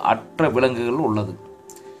உள்ளது.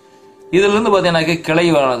 இதுல இருந்து பார்த்தீங்கன்னாக்க கிளை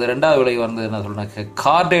வானது இரண்டாவது விளை வந்து என்ன சொல்றாங்க,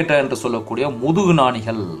 கார்டேட்டா என்று சொல்லக்கூடிய முதுகு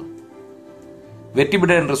நாணிகள்,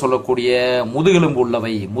 வெட்டிபிடா என்று சொல்லக்கூடிய முதுகெலும்பு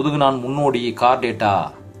உள்ளவை, முதுகுநான் முன்னோடி கார்டேட்டா,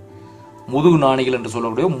 முதுகு நாணிகள் என்று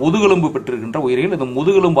சொல்லக்கூடிய முதுகெலும்பு பெற்றிருக்கின்ற உயிரிகள். இது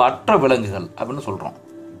முதுகெலும்பு அற்ற விலங்குகள் அப்படின்னு சொல்றோம்.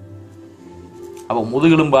 அப்ப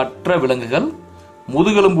முதுகெலும்பு அற்ற விலங்குகள்,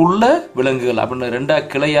 முதுகெலும்பு உள்ள விலங்குகள் அப்படின்னு ரெண்டா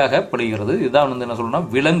கிளையாக பிழைகிறது. இதுதான் வந்து என்ன சொல்லணும்னா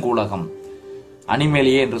விலங்கு உலகம்,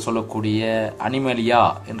 அனிமேலியா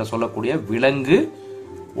என்று சொல்லக்கூடிய விலங்கு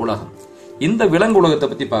உலகம். இந்த விலங்கு உலகத்தை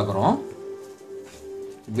பத்தி பார்க்கிறோம்.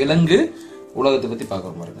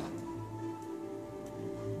 பாருங்க.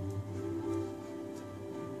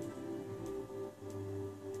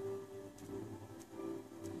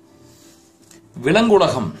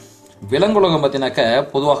 விலங்குலகம் பார்த்தீங்கன்னாக்க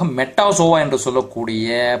பொதுவாக மெட்டாசோவா என்று சொல்லக்கூடிய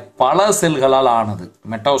பல செல்களால் ஆனது.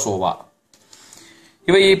 மெட்டாசோவா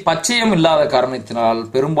இவை பச்சையம் இல்லாத காரணத்தினால்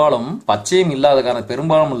பெரும்பாலும்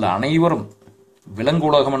இல்ல அனைவரும்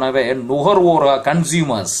விலங்குலகம் எனவே நுகர்வோரா,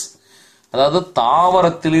 கன்சியூமர்ஸ், அதாவது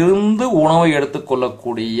தாவரத்திலிருந்து உணவை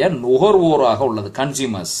எடுத்துக்கொள்ளக்கூடிய நுகர்வோராக உள்ளது,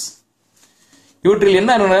 கன்சியூமர்ஸ். இவற்றில்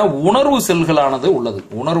என்ன உணர்வு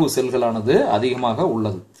செல்களானது அதிகமாக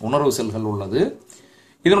உள்ளது.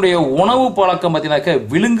 இதனுடைய உணவு பழக்கம் பார்த்தீங்கன்னாக்க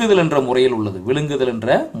விழுங்குதல் என்ற முறையில்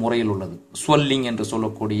உள்ளது. ஸ்வெல்லிங் என்று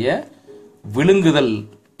சொல்லக்கூடிய விழுங்குதல்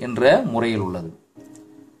என்ற முறையில் உள்ளது.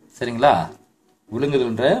 சரிங்களா? விழுங்குதல்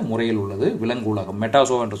என்ற முறையில் உள்ளது விலங்கு உலகம்.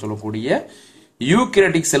 மெட்டாசோவா என்று சொல்லக்கூடிய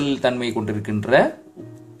யூகேரியோட்டிக் செல் தன்மை கொண்டிருக்கின்ற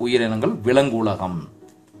உயிரினங்கள் விலங்கு உலகம்.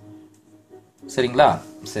 சரிங்களா?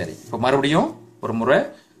 சரி, இப்ப மறுபடியும் ஒரு முறை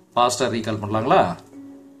பாஸ்டா ரீகால் பண்ணலாங்களா?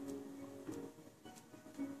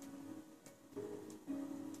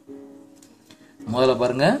 முதல்ல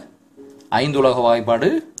பாருங்க, 5 உலக வாய்ப்பாடு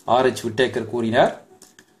ஆர்.எச். விட்டேக்கர் கூறினார்.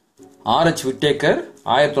 ஆர்.எச். விட்டேக்கர்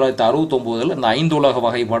 1969 இந்த 5 உலக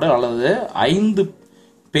வகைப்பாடு அல்லது 5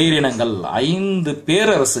 பேரினங்கள், 5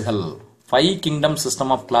 பேரரசுகள், 5 கிங்டம்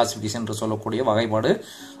சிஸ்டம் ஆஃப் கிளாசிபிகேஷன் என்று சொல்லக்கூடிய வகைப்பாடு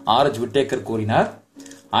ஆர்.எச். விட்டேக்கர் கூறினார்.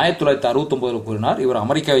 1969 கூறினார். இவர்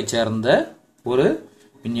அமெரிக்காவை சேர்ந்த ஒரு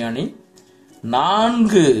விஞ்ஞானி.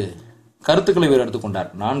 4 கருத்துக்களை இவர்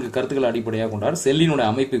எடுத்துக்கொண்டார். 4 கருத்துக்களை அடிப்படையாக கொண்டார். செல்லினுடைய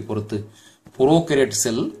அமைப்பை பொறுத்து புரோகேரியட்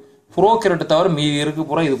செல், புரோகேரியட் தவிர மீதி இருக்கு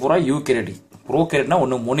பூரா, இது பூரா யூகேரியட். புரோகேரியட்னா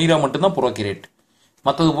ஒன்னு மொனிரா மட்டும்தான் புரோகேரியட்,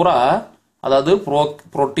 மற்றது பூரா அதாவது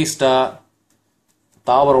புரோட்டிஸ்டா,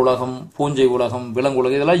 தாவர உலகம், பூஞ்சை உலகம், விலங்கு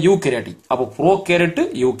உலகம், இதெல்லாம் யூகேரியட். அப்போ புரோகேரியட்,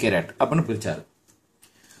 யூகேரியட் அப்படின்னு பிரிச்சாரு.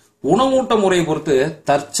 உணவூட்ட முறையை பொறுத்து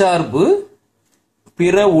தற்சார்பு,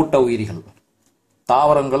 பிற ஊட்ட உயிரிகள்,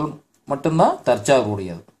 தாவரங்கள் மட்டும்தான் தற்சார்பு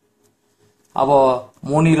உடையது. அப்போ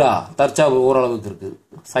மொனிரா தற்சார்பு ஓரளவுக்கு இருக்கு.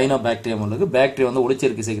 சைனோ பாக்டீரியம் இருக்கு, பாக்டீரியா வந்து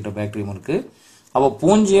ஒளிச்சேர்க்கை செய்கின்ற பாக்டீரியம் இருக்கு. அப்போ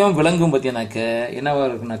பூஞ்சியம் விலங்கும் பார்த்தீங்கன்னாக்க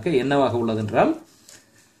என்னவாக உள்ளது என்றால்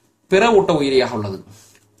பிற ஊட்ட உயிரியாக உள்ளது.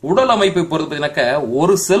 உடல் அமைப்பை பொறுத்து பார்த்தீங்கன்னாக்க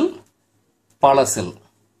ஒரு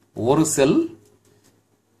செல்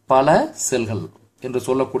பல செல்கள் என்று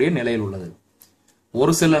சொல்லக்கூடிய நிலையில் உள்ளது.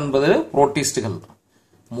 ஒரு செல் என்பது புரோட்டிஸ்டுகள்,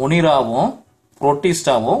 மொனிராவும்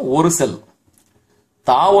புரோட்டிஸ்டாவும் ஒரு செல்.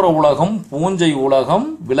 தாவர உலகம், பூஞ்சை உலகம்,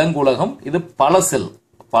 விலங்கு உலகம், இது பல செல்.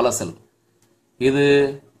 இது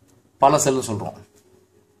பல செல் சொல்றோம்.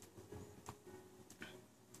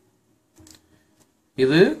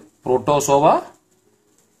 இது புரோட்டோசோவா,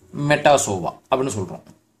 மெட்டாசோவா அப்படின்னு சொல்றோம்.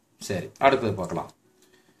 சரி, அடுத்தது பார்க்கலாம்.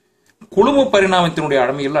 குழும பரிணாமத்தினுடைய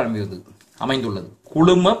அமைந்துள்ளது.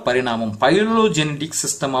 குழும பரிணாமம், பைலோஜெனடிக்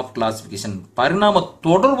சிஸ்டம் ஆஃப் கிளாசிபிகேஷன், பரிணாம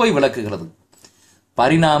தொடர்பை விளக்குகிறது.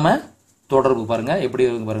 பரிணாம தொடர்பு பாருங்க எப்படி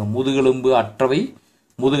இருக்கு பாருங்க. முதுகெலும்பு அற்றவை,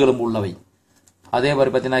 முதுகெலும்பு உள்ளவை. அதே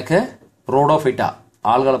மாதிரி பார்த்தீங்கன்னாக்க ரோடோஃபைட்டா,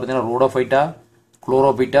 ஆல்கால பார்த்தீங்கன்னா ரோடோஃபைட்டா,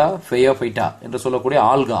 குளோரோஃபைட்டா, ஃபெயோஃபைட்டா என்று சொல்லக்கூடிய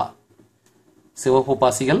ஆல்கா, சிவப்பு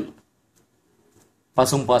பாசிகள்,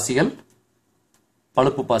 பசும் பாசிகள்,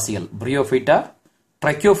 பழுப்பு பாசிகள், பிரியோஃபைட்டா,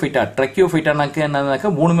 ட்ரக்கியோஃபைட்டா. ட்ரக்கியோஃபைட்டானாக்க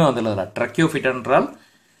என்னன்னாக்க மூணுமே வந்துள்ளது. ட்ரக்கியோஃபைட்டா என்றால்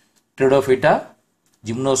ட்ரிடோஃபைட்டா,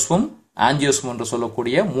 ஜிம்னோஸ்பம், ஆஞ்சியோஸ்பம் என்று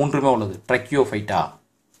சொல்லக்கூடிய மூன்றுமே உள்ளது. ட்ரக்கியோஃபைட்டா.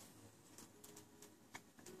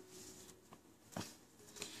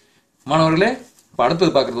 மாணவர்களே, இப்ப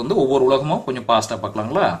அடுத்தது பார்க்கறது வந்து ஒவ்வொரு உலகமும் கொஞ்சம் பாஸ்டா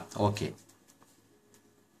பார்க்கலாங்களா? ஓகே,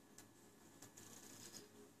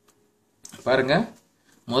 பாருங்க.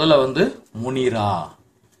 முதல்ல வந்து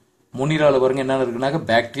முனிரால பாருங்க என்ன இருக்குனாக்க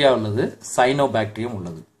பாக்டீரியா உள்ளது, சைனோ பாக்டீரியம்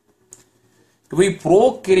உள்ளது. இவை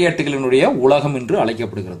புரோகேரியாட்டுகளினுடைய உலகம் என்று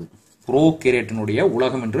அழைக்கப்படுகிறது.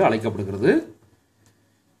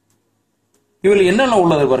 இதில் என்னென்ன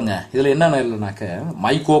உள்ளது பாருங்க. இதுல என்னென்ன இல்லைனாக்க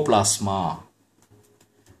மைக்கோபிளாஸ்மா,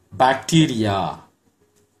 பாக்டீரியா,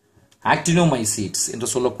 ஆக்டினோமைசிட்ஸ் என்று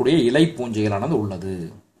சொல்லக்கூடிய இலை பூஞ்சைகளானது உள்ளது.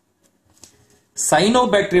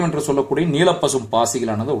 சைனோபாக்டீரியம் என்று சொல்லக்கூடிய நீலப்பசும்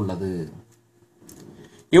பாசிகளானது உள்ளது.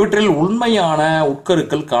 இவற்றில் உண்மையான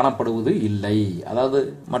உட்கருக்கள் காணப்படுவது இல்லை. அதாவது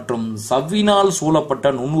மற்றும் சவ்வினால்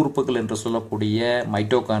சூழப்பட்ட நுண்ணுறுப்புகள் என்று சொல்லக்கூடிய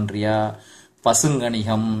மைட்டோகாண்ட்ரியா,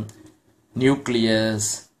 பசுங்கணிகம், நியூக்ளியஸ்,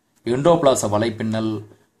 எண்டோபிளாச வலைப்பின்னல்,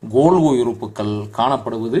 கோல்கு உறுப்புகள்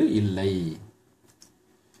காணப்படுவது இல்லை.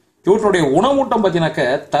 இவற்றுடைய உணவூட்டம் பார்த்தீங்கன்னாக்க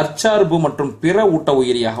தற்சார்பு மற்றும் பிற ஊட்ட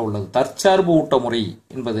உயிரியாக உள்ளது. தற்சார்பு ஊட்ட முறை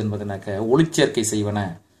என்பதுனாக்க ஒளிச்சேர்க்கை செய்வன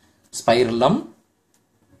ஸ்பைரலம்,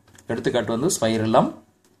 எடுத்துக்காட்டு ஸ்பைரலம்.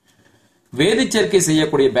 வேதிச்சேர்க்கை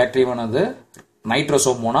செய்யக்கூடிய பாக்டீரியாவானது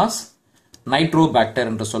நைட்ரோசோமோனாஸ், நைட்ரோபாக்டர்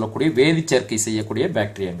என்று சொல்லக்கூடிய வேதிச்சேர்க்கை செய்யக்கூடிய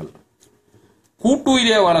பாக்டீரியாக்கள்.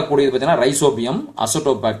 கூட்டுயிரியாக வாழக்கூடியது பார்த்தீங்கன்னா ரைசோபியம்,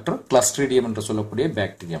 அசோட்டோபாக்டர், கிளஸ்ட்ரிடியம் என்று சொல்லக்கூடிய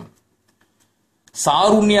பாக்டீரியம்.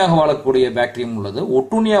 சாருண்ணியாக வாழக்கூடிய பாக்டீரியம் உள்ளது.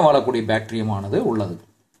 ஒட்டுண்ணியாக வாழக்கூடிய பாக்டீரியமானது உள்ளது.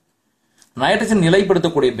 நைட்ரஜன்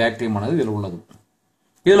நிலைப்படுத்தக்கூடிய பாக்டீரியமானது இதில் உள்ளது.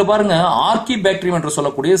 இதுல பாருங்க ஆர்கி பாக்டீரியம் என்று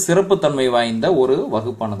சொல்லக்கூடிய சிறப்பு தன்மை வாய்ந்த ஒரு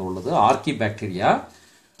வகுப்பானது உள்ளது. RK bacteria.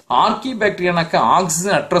 ஆர்கி பாக்டீரியானாக்க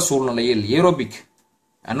ஆக்சிஜன் அற்ற சூழ்நிலையில் ஏரோபிக்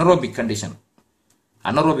அனரோபிக் கண்டிஷன்,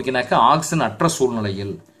 அனரோபிக்னாக்க ஆக்சிஜன் அற்ற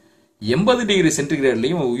சூழ்நிலையில் 80 டிகிரி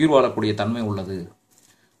சென்டிகிரேட்லையும் உயிர் வாழக்கூடிய தன்மை உள்ளது.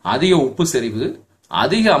 அதிக உப்பு செறிவு,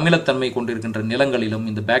 அதிக அமிலத்தன்மை கொண்டிருக்கின்ற நிலங்களிலும்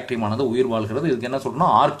இந்த பாக்டீரியானது உயிர் வாழ்கிறது. இதுக்கு என்ன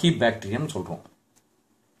சொல்றோம்? ஆர்கி பாக்டீரியம் சொல்றோம்.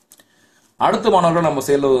 அடுத்த மாணவர்கள் நம்ம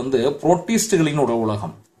செல்வது புரோட்டிஸ்டுகளின்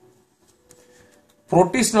உலகம்.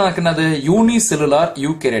 புரோட்டிஸ்ட் என்னது? யூனி செல்லுலார்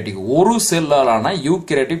யூகேரியாட்டிக், ஒரு செல்லாலான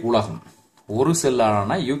யூகேரியாட்டிக் உலகம். ஒரு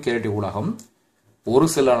செல்லாலான யூகேரியாட்டிக் உலகம். ஒரு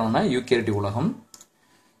செல்லாலான யூகேரியாட்டிக் உலகம்.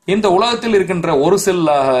 இந்த உலகத்தில் இருக்கின்ற ஒரு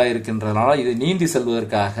செல்லாக இருக்கின்றனால இது நீந்தி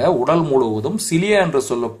செல்வதற்காக உடல் முழுவதும் சிலியா என்று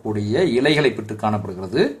சொல்லக்கூடிய இலைகளை பெற்று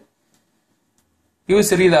காணப்படுகிறது. இவை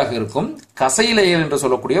சிறியதாக இருக்கும். கசையிலைகள் என்று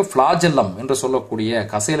சொல்லக்கூடிய பிளாஜெல்லம் என்று சொல்லக்கூடிய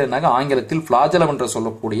கசையிலைனாக ஆங்கிலத்தில் பிளாஜெல்லம் என்று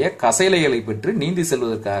சொல்லக்கூடிய கசையிலைகளை பெற்று நீந்தி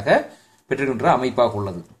செல்வதற்காக பெற்றிருக்கின்ற அமைப்பாக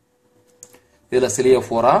உள்ளது. இதுல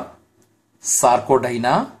சிலியோபோரா,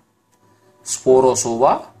 சார்கோடைனா,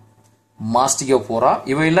 ஸ்போரோசோவா, மாஸ்டிகோபோரா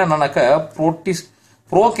இவையெல்லாம் என்னன்னாக்க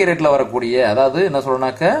புரோகேரியட்ல வரக்கூடிய, அதாவது என்ன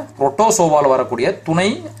சொல்றனாக்க புரோட்டோசோவால வரக்கூடிய துணை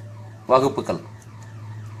வகுப்புகள்.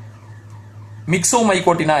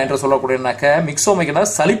 மிக்சோமைகோட்டினா என்று சொல்லக்கூடிய மிக்சோமைகோட்டினா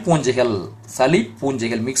சளிப்பூஞ்சைகள்,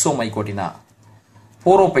 சளிப்பூஞ்சைகள் மிக்சோமைகோட்டினா.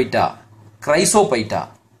 போரோபைட்டா, கிரைசோபைட்டா,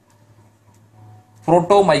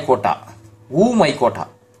 புரோட்டோமைகோட்டா, ஊமைகோட்டா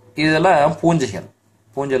இதெல்லாம் பூஞ்சைகள்.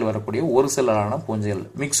 பூஞ்சைகள் வரக்கூடிய ஒரு சிலரான பூஞ்சைகள்.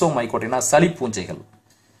 மிக்சோமைகோட்டினா சளிப்பூஞ்சைகள்.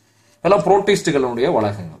 இதெல்லாம் புரோட்டிஸ்டுகளுடைய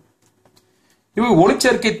வளகங்கள். இவை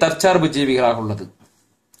ஒளிச்சேர்க்கை தற்சார்பு ஜீவிகளாக உள்ளது.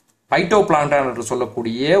 பைட்டோபிளாங்டன் என்று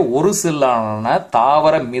சொல்லக்கூடிய ஒரு சிலான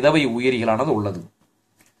தாவர மிதவை உயிரிகளானது உள்ளது.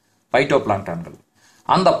 பைட்டோபிளாங்டான்கள்.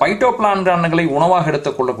 அந்த பைட்டோபிளாங்டான்களை உணவாக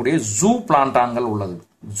எடுத்துக் கொள்ளக்கூடிய ஜூ பிளான்டான்கள் உள்ளது.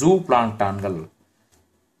 ஜூ பிளான்டான்கள்.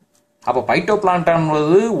 அப்ப பைட்டோபிளாங்டான்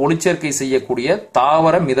ஒளிச்சேர்க்கை செய்யக்கூடிய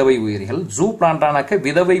தாவர மிதவை உயிரிகள். ஜூ பிளான்டானாக்க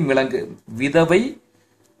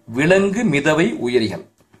விலங்கு மிதவை உயிரிகள்.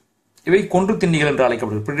 இவை கொன்று திண்ணிகள் என்று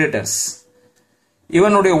அழைக்கப்படுகிறது, பிரிடேட்டர்ஸ்.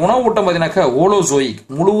 இவனுடைய உணவு ஊட்டம் பார்த்தீங்கன்னாக்க ஓலோசோயிக்,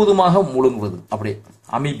 முழுவதுமாக முழுங்குவது. அப்படியே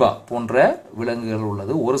அமீபா போன்ற விலங்குகள்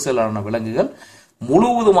உள்ளது. ஒரு சிலான விலங்குகள்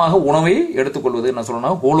முழுவதுமாக உணவை எடுத்துக்கொள்வது என்ன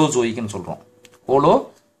சொல்லணும்? ஹோலோசோயிக்னு சொல்றோம்.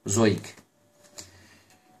 ஹோலோசோயிக்.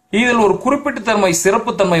 இதில் ஒரு குறிப்பிட்ட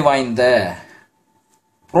சிறப்புத்தன்மை வாய்ந்த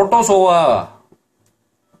புரோட்டோசோவா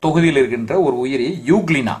தொகுதியில் இருக்கின்ற ஒரு உயிரி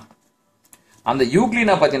யூக்ளினா. அந்த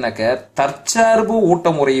யூக்ளினா பார்த்தீங்கன்னாக்க தற்சார்பு ஊட்ட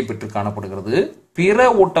முறையை பெற்று காணப்படுகிறது. பிற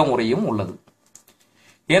ஊட்ட முறையும் உள்ளது.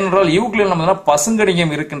 ஏனென்றால் யூக்ளினா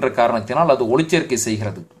பசுங்கணிகம் இருக்கின்ற காரணத்தினால் அது ஒளிச்சேர்க்கை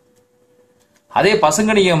செய்கிறது. அதே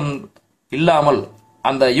பசுங்கணிகம் இல்லாமல்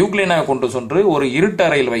அந்த யூக்ளினாவை கொண்டு சென்று ஒரு இருட்டு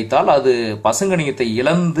அறையில் வைத்தால் அது பசுங்கணிகத்தை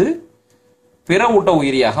இழந்து பிற ஊட்ட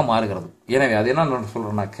உயிரியாக மாறுகிறது. எனவே அது என்ன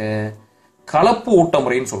சொல்றேன்னாக்க கலப்பு ஊட்ட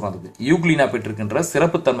முறைன்னு சொல்றோம். அதுக்கு யூக்ளினா பெற்றிருக்கின்ற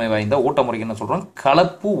சிறப்புத்தன்மை வாய்ந்த ஊட்ட முறை என்ன சொல்றோம்?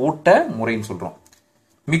 கலப்பு ஊட்ட முறைன்னு சொல்றோம்.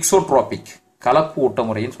 மிக்சோட்ரோபிக், கலப்பு ஊட்ட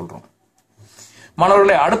முறைன்னு சொல்றோம்.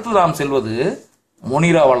 மாணவர்களை அடுத்து நாம் செல்வது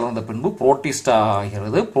மொனிரா வளர்ந்த பின்பு புரோட்டிஸ்டா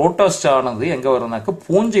ஆகிறது. புரோட்டோஸ்டா ஆனது எங்க வருதுனாக்க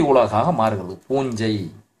பூஞ்சை உலகாக மாறுகிறது. பூஞ்சை.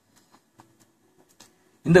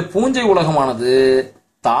 இந்த பூஞ்சை உலகமானது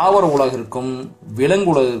தாவர உலகிற்கும் விலங்கு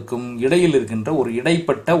உலகிற்கும் இடையில் இருக்கின்ற ஒரு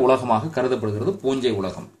இடைப்பட்ட உலகமாக கருதப்படுகிறது பூஞ்சை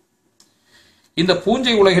உலகம். இந்த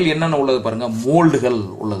பூஞ்சை உலகில் என்னென்ன உள்ளது பாருங்க. மோல்டுகள்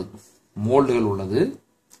உள்ளது. மோல்டுகள் உள்ளது.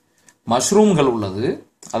 மஷ்ரூம்கள் உள்ளது,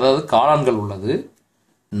 அதாவது காளான்கள் உள்ளது.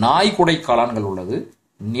 நாய்க்குடை காளான்கள் உள்ளது.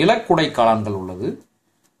 நிலக்குடை காளான்கள் உள்ளது.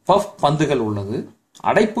 பஃப் பந்துகள் உள்ளது.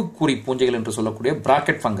 அடைப்புக்குறி பூஞ்சைகள் என்று சொல்லக்கூடிய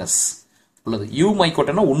பிராக்கெட் ஃபங்கஸ் உள்ளது. யூ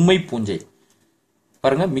மைகோட்டினா உண்மை பூஞ்சை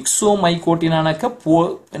பாருங்க. மிக்சோ மைகோட்டினாக்க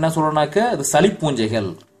என்ன சொல்றனாக்க அது சளிப்பூஞ்சைகள்.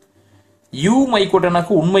 யூ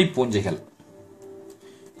மைக்கோட்டனாக்கு உண்மை பூஞ்சைகள்.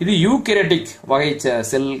 இது யூகேரியாட்டிக் வகை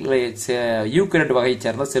செல்களை யூகேரியாட் வகை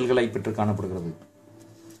சேர்ந்த செல்களை பெற்று காணப்படுகிறது.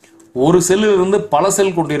 ஒரு செல்லிலிருந்து பல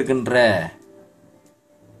செல் கொண்டிருக்கின்ற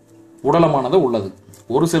உடலமானது உள்ளது.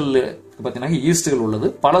 ஒரு செல்லு பார்த்தீங்கன்னா ஈஸ்டுகள் உள்ளது,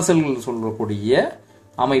 பல செல்கள் சொல்லக்கூடிய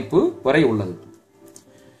அமைப்பு வரை உள்ளது.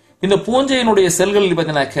 இந்த பூஞ்சையினுடைய செல்களில்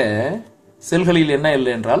பார்த்தீங்கன்னாக்க செல்களில் என்ன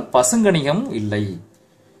இல்லை என்றால் பசுங்கணிகம் இல்லை.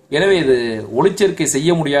 எனவே இது ஒளிச்சேர்க்கை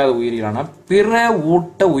செய்ய முடியாத உயிரிகளான பிற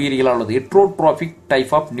ஊட்ட உயிரிகளால் உள்ளது. ஹெட்ரோட்ரோபிக்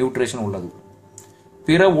டைப் ஆஃப் நியூட்ரிஷன் உள்ளது,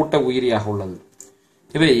 பிற ஊட்ட உயிரியாக உள்ளது.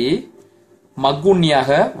 இவை மக்குண்ணியாக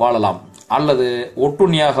வாழலாம் அல்லது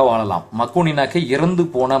ஒட்டுண்ணியாக வாழலாம். மக்குண்ணினாக்க இறந்து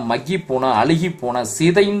போன, மக்கி போன, அழுகி போன,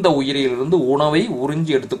 சிதைந்த உயிரிலிருந்து உணவை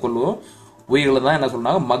உறிஞ்சி எடுத்துக்கொள்வோம் உயிர்கள் தான் என்ன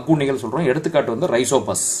சொல்றாங்க, மக்குண்ணிகள் சொல்றோம். எடுத்துக்காட்டு வந்து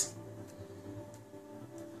ரைசோபஸ்.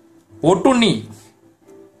 ஒட்டுண்ணி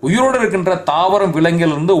உயிரோடு இருக்கின்ற தாவரம்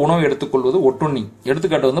விலங்கிலிருந்து உணவு எடுத்துக்கொள்வது ஒட்டுண்ணி.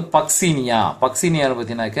 எடுத்துக்காட்டு வந்து பக்சீனியா. பக்சீனியா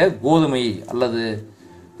பார்த்தீங்கன்னாக்க கோதுமை அல்லது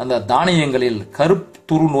அந்த தானியங்களில்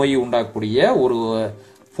கருத்துரு நோயை உண்டாக்கக்கூடிய ஒரு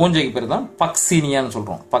பூஞ்சைக்கு பேர் தான் பக்சீனியான்னு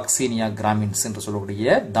சொல்றோம். பக்சீனியா கிராமின்ஸ் என்று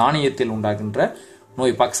சொல்லக்கூடிய தானியத்தில் உண்டாகின்ற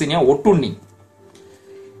நோய் பக்சீனியா ஒட்டுண்ணி.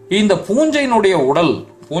 இந்த பூஞ்சையினுடைய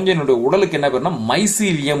உடலுக்கு என்ன பேர்னா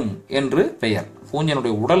மைசீலியம் என்று பெயர்.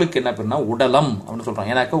 பூஞ்சையினுடைய உடலுக்கு என்ன பேர்னா உடலம் அப்படின்னு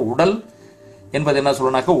சொல்றாங்க. ஏன்னாக்க உடல் என்பது என்ன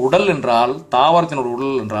சொல்லனாக்க உடல் என்றால் தாவரத்தினுடைய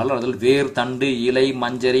உடல் என்றால் அதில் வேர், தண்டு, இலை,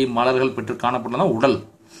 மஞ்சரி, மலர்கள் பெற்று காணப்படுறதுதான் உடல்.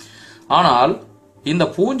 ஆனால் இந்த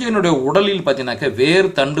பூஞ்சையினுடைய உடலில் பார்த்தீங்கன்னாக்க வேர்,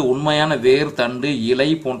 தண்டு, உண்மையான வேர், தண்டு, இலை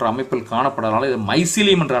போன்ற அமைப்பில் காணப்படாதனால இது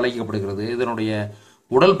மைசீலியம் என்று அழைக்கப்படுகிறது. இதனுடைய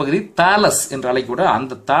உடல் பகுதி தாலஸ் என்று அழைக்கப்பட,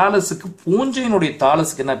 அந்த தாலஸுக்கு பூஞ்சையினுடைய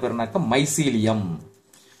தாலஸுக்கு என்ன பேருனாக்க மைசீலியம்.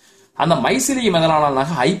 அந்த மைசீலியம் எதனால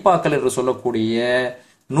ஹைப்பாக்கள் என்று சொல்லக்கூடிய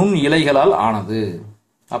நுண் இலைகளால் ஆனது.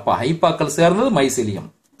 அப்ப ஹைப்பாக்கள் சேர்ந்தது மைசீலியம்.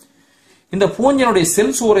 இந்த பூஞ்சையினுடைய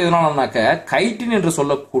செல் சுவர் எதனாலனாக்க கைட்டின் என்று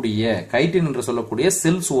சொல்லக்கூடிய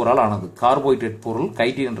செல் சுவரால் ஆனது. கார்போஹைட்ரேட் பொருள்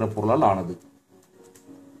கைட்டின் என்ற பொருளால் ஆனது.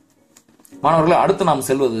 மாணவர்களே, அடுத்து நாம்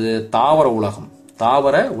செல்வது தாவர உலகம்.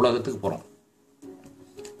 தாவர உலகத்துக்கு போறோம்.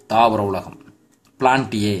 தாவர உலகம்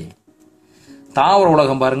பிளான்டியே. தாவர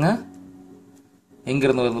உலகம் பாருங்க,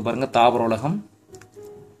 எங்கிருந்து வருது பாருங்க. தாவர உலகம்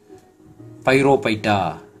பைரோபைட்டா,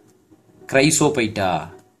 கிரைசோபைட்டா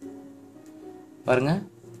பாருங்க,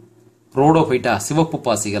 ரோடோபைட்டா சிவப்பு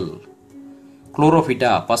பாசிகள்,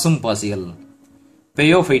 குளோரோபைட்டா பசும் பாசிகள்,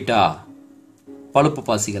 பெயோபைட்டா பழுப்பு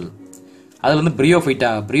பாசிகள். அதுல இருந்து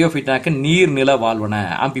பிரியோபைட்டாக்கு நீர் நில வாழ்வன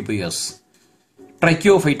ஆம்பிபியஸ்.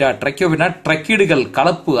 ட்ரக்கியோபைட்டா ட்ரக்கீடுகள்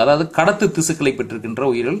கலப்பு, அதாவது கடத்து திசுக்களை பெற்றிருக்கின்ற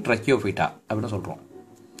உயிர்கள் ட்ரக்கியோபைட்டா அப்படின்னு சொல்றோம்.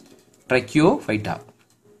 ட்ரக்கியோபைட்டால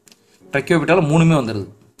மூணுமே வந்துருது.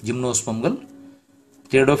 ஜிம்னோஸ்பம்கள்,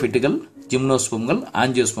 ஜெரடோபைட்டுகள், ஜிம்னோஸ்பம்கள்,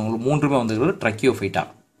 ஆஞ்சியோஸ்பம்கள் மூன்றுமே வந்துருக்கிறது ட்ரக்கியோபைட்டா.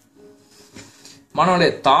 மாணவர்களே,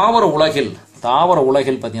 தாவர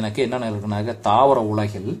உலகில் பார்த்தீங்கன்னாக்க என்னென்ன இருக்குனாக்க தாவர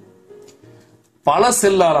உலகில் பல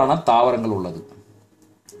செல்லாலான தாவரங்கள் உள்ளது.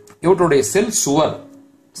 இவற்றுடைய செல்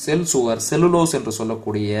சுவர் செல்லுலோஸ் என்று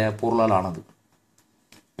சொல்லக்கூடிய பொருளால் ஆனது.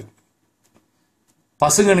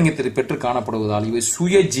 பசுங்கணிகத்தை பெற்று காணப்படுவதால் இவை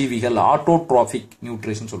சுயஜீவிகள், ஆட்டோட்ரோபிக்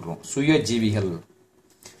நியூட்ரிஷன் சொல்றோம்.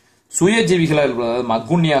 சுயஜீவிகள்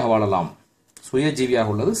மக்குண்ணியாக வாழலாம்.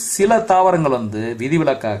 சுயஜீவியாக உள்ளது. சில தாவரங்கள் வந்து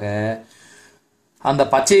விதிவிலக்காக அந்த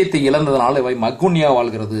பச்சையத்தை இழந்ததனால இவை மக்குண்ணியாக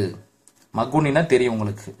வாழ்கிறது. மக்குண்ணினா தெரியும்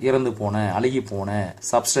உங்களுக்கு, இறந்து போன, அழுகி போன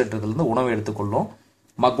சப்ஸ்ட்ரேட்டிலிருந்து உணவை எடுத்துக்கொள்ளும்.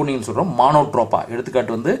 மக்குண்ணின்னு சொல்றோம். மானோட்ரோபா.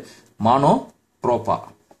 எடுத்துக்காட்டு வந்து மானோட்ரோபா.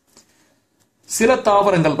 சில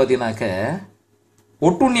தாவரங்கள் பார்த்தீங்கன்னாக்க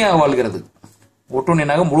ஒட்டுண்ணியாக வாழ்கிறது.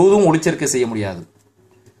 ஒட்டுண்ணியாக முழுவதும் ஒளிச்சேர்க்கை செய்ய முடியாது.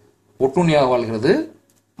 ஒட்டுண்ணியாக வாழ்கிறது.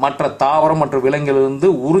 மற்ற தாவரம் மற்ற விலங்கிலிருந்து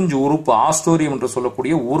உறிஞ்சு உறுப்பு, ஆஸ்டோரியம் என்று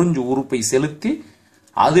சொல்லக்கூடிய உறிஞ்சு உறுப்பை செலுத்தி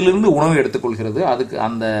அதிலிருந்து உணவை எடுத்துக்கொள்கிறது. அதுக்கு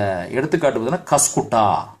அந்த எடுத்துக்காட்டு கஸ்குட்டா.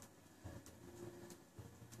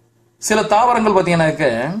 சில தாவரங்கள் பார்த்தீங்கன்னாக்க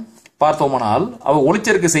பார்த்தோமானால் அவை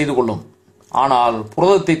ஒளிச்சேர்க்கை செய்து கொள்ளும், ஆனால்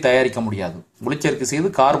புரதத்தை தயாரிக்க முடியாது. ஒளிச்சேர்க்கை செய்து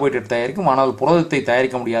கார்போஹைட்ரேட் தயாரிக்கும், ஆனால் புரதத்தை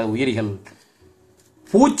தயாரிக்க முடியாத உயிரிகள்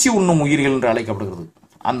பூச்சி உண்ணும் உயிர்கள் என்று அழைக்கப்படுகிறது.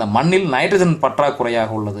 அந்த மண்ணில் நைட்ரஜன்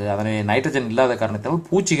பற்றாக்குறையாக உள்ளது. அதனை நைட்ரஜன் இல்லாத காரணத்தினால்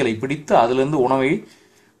பூச்சிகளை பிடித்து அதிலிருந்து உணவை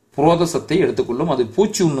புரோதசத்தை எடுத்துக்கொள்ளும். அது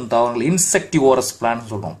பூச்சி உண்ணும் தாவரங்கள், இன்செக்டிவோரஸ் பிளான்ட்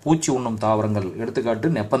சொல்றோம். பூச்சி உண்ணும் தாவரங்கள். எடுத்துக்காட்டு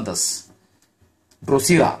நெப்பந்தஸ்,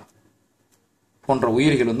 ட்ரோசிரா போன்ற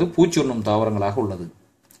உயிர்கள் வந்து பூச்சி உண்ணும் தாவரங்களாக உள்ளது.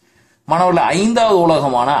 மாணவர்கள், 5வது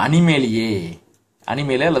உலகமான அனிமேலியே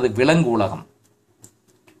அல்லது விலங்கு உலகம்.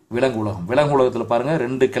 விலங்கு உலகத்தில் பாருங்க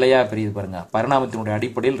 2 கிளையா பிரியுது பாருங்க. பரிணாமத்தினுடைய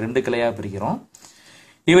அடிப்படையில் 2 கிளையா பிரிக்கிறோம்.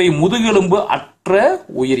 இவை முதுகெலும்பு அற்ற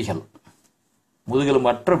உயிரிகள், முதுகெலும்பு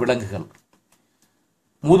அற்ற விலங்குகள்,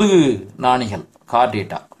 முதுகு நாணிகள்,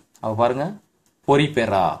 கார்டேட்டா. அவ பாருங்க,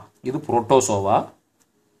 பொரிபெரா இது புரோட்டோசோவா,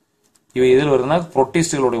 இவை எதில் வருதுன்னா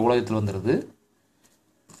புரோட்டிஸ்டுகளுடைய உலகத்தில் வந்துருது.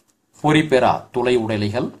 பொரிபெரா துளை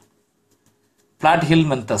உடலிகள்,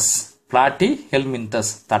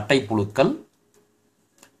 பிளாட்டிஹெல்மின்தஸ் தட்டை புழுக்கள்,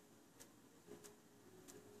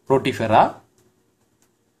 புரோட்டிஃபெரா,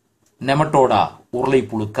 நெமட்டோடா உருளை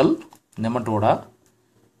புழுக்கள், நெமட்டோடா,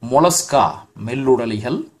 மொலஸ்கா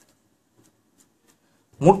மெல்லுடலிகள்,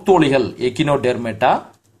 முட்தோலிகள் எக்கினோடெர்மேட்டா,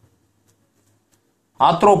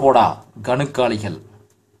 ஆத்ரோபோடா கணுக்காலிகள்.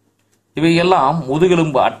 இவையெல்லாம்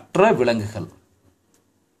முதுகெலும்பு அற்ற விலங்குகள்.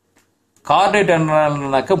 கார்டேட்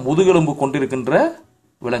என்றாக்க முதுகெலும்பு கொண்டிருக்கின்ற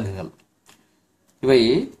விலங்குகள். இவை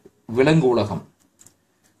விலங்கு உலகம்.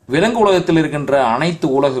 விலங்கு உலகத்தில் இருக்கின்ற அனைத்து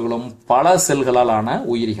உலகுகளும் பல செல்களால் ஆன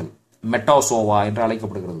உயிரிகள், மெட்டாசோவா என்று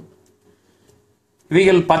அழைக்கப்படுகிறது.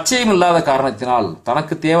 இவைகள் பச்சையம் இல்லாத காரணத்தினால்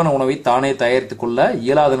தனக்கு தேவையான உணவை தானே தயாரித்துக் கொள்ள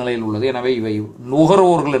இயலாத நிலையில் உள்ளது. எனவே இவை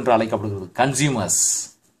நுகர்வோர்கள் என்று அழைக்கப்படுகிறது. Consumers.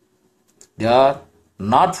 They are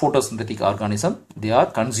not photosynthetic organism, they are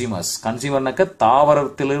consumers. கன்சியூமர்னாக்க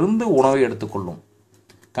தாவரத்திலிருந்து உணவை எடுத்துக்கொள்ளும்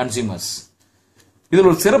கன்சியூமர்ஸ். இதில்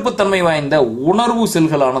ஒரு சிறப்புத்தன்மை வாய்ந்த உணர்வு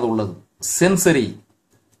செல்களானது உள்ளது. சென்சரி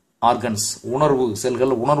ஆர்கன்ஸ், உணர்வு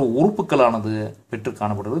செல்கள், உணர்வு உறுப்புகளானது பெற்று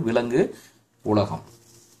காணப்படுகிறது விலங்கு உலகம்.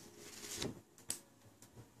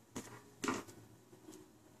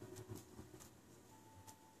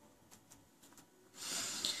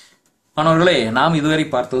 மாணவர்களே, நாம் இதுவரை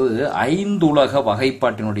பார்த்தது 5 உலக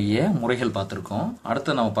வகைப்பாட்டினுடைய முறைகள் பார்த்திருக்கோம்.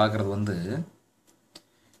 அடுத்து நம்ம பார்க்கறது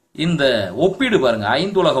இந்த ஒப்பீடு பாருங்க.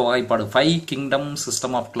 5 உலக வகைப்பாடு 5 கிங்டம்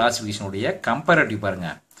சிஸ்டம் ஆஃப் கிளாசிபிகேஷனுடைய கம்பேரிட்டிவ் பாருங்க.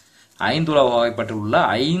 5 உலக வகைப்பாட்டில் உள்ள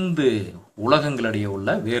 5 உலகங்களிடையே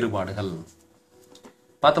உள்ள வேறுபாடுகள்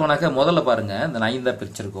பார்த்தோம்னாக்க முதல்ல பாருங்க, இந்த 5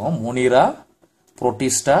 பிரிச்சிருக்கோம். Monera,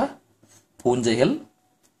 Protista, பூஞ்சைகள்,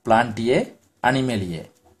 பிளான்டியே, அனிமேலியே.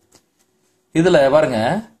 இதுல பாருங்க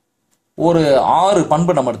ஒரு 6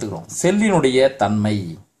 பண்பு நம்ம எடுத்துக்கிறோம். செல்லினுடைய தன்மை,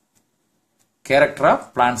 கேரக்டர் ஆஃப்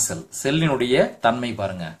பிளான்ட் செல். செல்லினுடைய தன்மை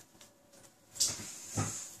பாருங்க.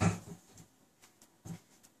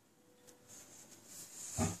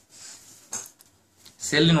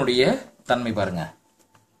 செல்லினுடைய தன்மை பாருங்க.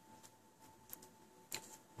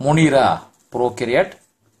 மொனிரா புரோகேரியட்,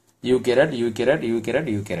 யூகேரியட், யூகேரியட், யூகேரியட்,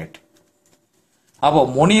 யூகேரியட். அப்போ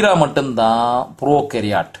மொனிரா மட்டும்தான்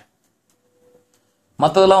புரோகேரியாட்.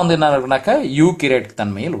 மற்றதெல்லாம் என்ன இருக்குனாக்க யூகேரியட்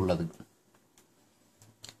தன்மையில் உள்ளது.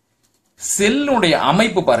 செல்லுடைய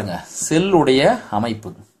அமைப்பு பாருங்க. செல்லுடைய அமைப்பு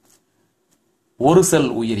ஒரு செல்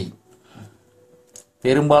உயிரி,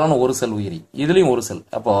 பெரும்பாலான ஒரு செல் உயிரி. இதுலயும் ஒரு செல்.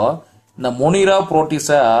 அப்போ இந்த மொனிரா,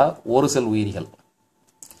 புரோட்டிஸ்டா ஒரு செல் உயிரிகள்.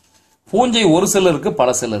 பூஞ்சை ஒரு செல் இருக்கு, பல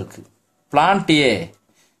செல் இருக்கு. பிளான்டியே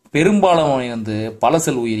பெரும்பாலான பல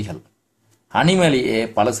செல் உயிரிகள். அனிமலியே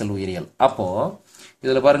பல செல் உயிரிகள். அப்போ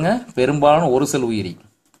இதுல பாருங்க, பெரும்பாலான ஒரு செல் உயிரி,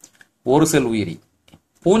 ஒரு செல் உயிரி.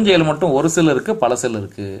 பூஞ்சையில் மட்டும் ஒரு செல் இருக்கு, பல செல்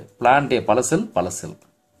இருக்கு. பிளான்டே பல செல், பல செல்.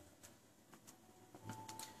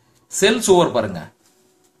 செல் சுவர் பாருங்க.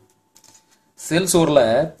 செல் சுவர்ல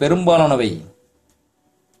பெரும்பாலானவை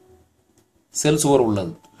செல் சுவர்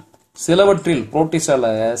உள்ளது. சிலவற்றில் புரோட்டிஸ்டால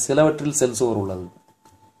சிலவற்றில் செல் சுவர் உள்ளது.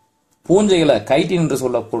 பூஞ்சைகளை கைட்டின் என்று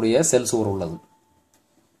சொல்லக்கூடிய செல் சுவர் உள்ளது.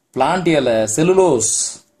 பிளான்டியல செல்லுலோஸ்,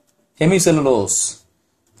 ஹெமிசெல்லுலோஸ்,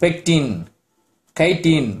 பெக்டின்,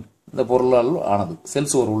 கைட்டின் இந்த பொருளால் ஆனது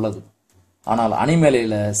செல் சுவர் உள்ளது. ஆனால்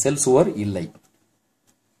அனிமேலில செல் சுவர் இல்லை.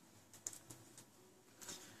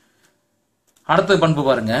 அடுத்த பண்பு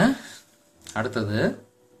பாருங்க. அடுத்தது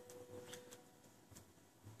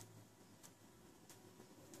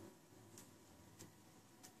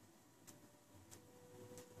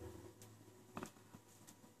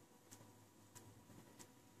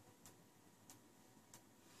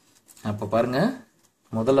அப்ப பாருங்க,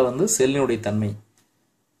 முதல்ல செல்லினுடைய தன்மை.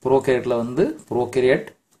 புரோகேரியட்ல புரோகேரியட்,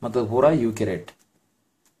 மற்றது பூரா யூகேரியட்.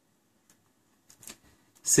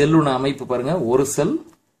 செல்லுன அமைப்பு பாருங்க, ஒரு செல்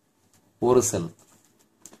ஒரு செல்.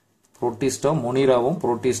 புரோட்டிஸ்டம், மொனிராவும்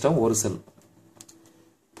புரோட்டிஸ்டம் ஒரு செல்.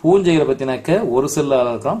 பூஞ்சைகளை பத்தினாக்க ஒரு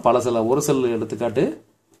செல்லால இருக்கலாம், பல செல்ல. ஒரு செல் எடுத்துக்காட்டு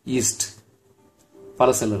ஈஸ்ட்,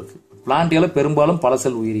 பல செல் இருக்கு. பிளான்டியால பெரும்பாலும் பல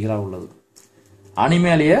செல் உயிரிகளா உள்ளது.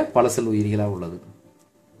 அனிமேலிய பல செல் உயிரிகளா உள்ளது.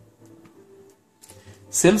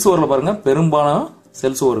 செல் சுவர்ல பாருங்க, பெரும்பாலும்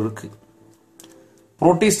செல் சுவர் இருக்கு.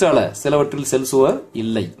 புரோட்டிஸ்டால சிலவற்றில் செல் சுவர்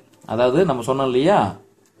இல்லை. அதாவது நம்ம சொன்னோம் இல்லையா,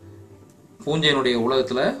 பூஞ்சையினுடைய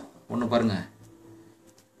உலகத்துல ஒண்ணு பாருங்க,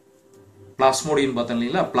 பிளாஸ்மோடியம் பார்த்தோம்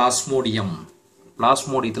இல்லையா, பிளாஸ்மோடியம்.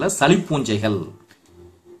 பிளாஸ்மோடியத்துல சளிப்பூஞ்சைகள்,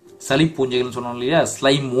 சளிப்பூஞ்சைகள் சொன்னோம் இல்லையா,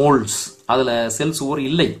 ஸ்லைம் மோல்ட்ஸ், அதுல செல் சுவர்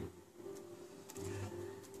இல்லை.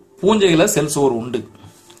 பூஞ்சைகளை செல் சுவர் உண்டு.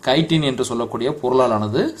 கைட்டின் என்று சொல்லக்கூடிய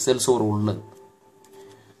பொருளாலானது செல் சுவர் உள்ளது.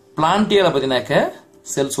 பிளான்டியல பத்தினாக்க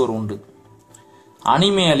செல் சுவர் உண்டு.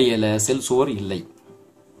 அனிமேலியல செல் சுவர் இல்லை.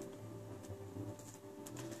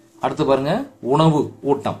 அடுத்து பாருங்க உணவு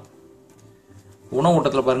ஊட்டம். உணவு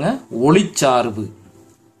ஊட்டத்தில் பாருங்க ஒளிச்சார்பு,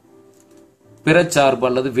 பிறச்சார்பு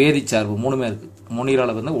அல்லது வேதிச்சார்பு மூணுமே இருக்கு.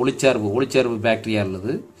 முனிரால வந்து ஒளிச்சார்பு, ஒளிச்சார்பு பாக்டீரியா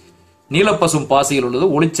உள்ளது. நீலப்பசும் பாசியில் உள்ளது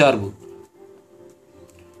ஒளிச்சார்பு,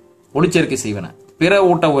 ஒளிச்சேர்க்கை செய்வன. பிற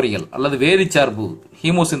ஊட்ட உரிகள் அல்லது வேதிச்சார்பு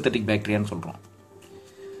ஹீமோசிந்தட்டிக் பாக்டீரியான்னு சொல்றோம்.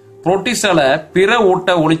 புரோட்டிஸ்டால பிற ஊட்ட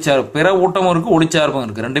ஒளிச்சார்பு, பிற ஊட்டமும் இருக்கு ஒளிச்சார்பும்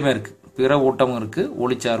இருக்கு, ரெண்டுமே இருக்கு. பிற ஊட்டமும் இருக்கு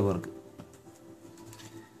ஒளிச்சார்பும் இருக்கு.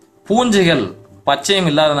 பூஞ்சைகள் பச்சையம்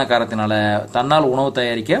இல்லாத காரணத்தினால தன்னால் உணவு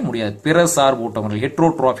தயாரிக்க முடியாது. பிற சார்பு ஊட்டங்கள்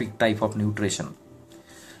ஹெட்ரோட்ரோபிக் டைப் ஆஃப் நியூட்ரிஷன்.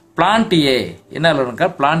 பிளான்டியே என்ன இருக்கா,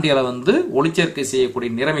 பிளான்டியால வந்து ஒளிச்சேர்க்கை செய்யக்கூடிய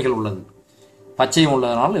நிறமிகள் உள்ளது. பச்சையம்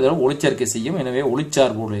உள்ளதனால் இதில் ஒளிச்சேர்க்கை செய்யும், எனவே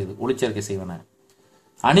ஒளிச்சார்பு உள்ளது, ஒளிச்சேர்க்கை செய்வன.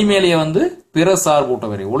 அனிமேலிய வந்து பிற சார்பு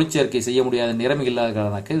ஊட்டவரை ஒளிச்சேர்க்கை செய்ய முடியாத நிறமிகள் இல்லாத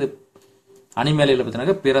காரணக்கு இது அனிமேலியில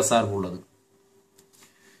பார்த்தீங்கன்னா பிற சார்பு உள்ளது.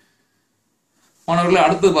 மாணவர்களை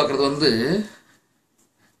அடுத்து பார்க்கறது வந்து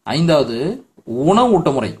 5வது உணவு ஊட்ட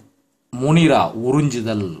முறை. முனிரா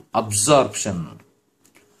உறிஞ்சுதல், அப்சார்ப்ஷன்.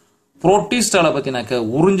 புரோட்டிஸ்டால பார்த்தீங்கன்னாக்க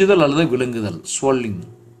உறிஞ்சுதல் அல்லது விழுங்குதல், ஸ்வெல்லிங்.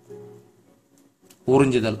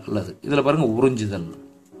 உறிஞ்சுதல் அல்லது இதுல பாருங்க உறிஞ்சுதல்.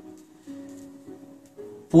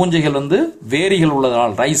 பூஞ்சைகள் வந்து வேரிகள்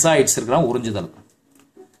உள்ளதால் ரைசாய்ட்ஸ் இருக்கிறான் உறிஞ்சுதல்.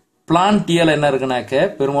 பிளான்டியல் என்ன இருக்குனாக்க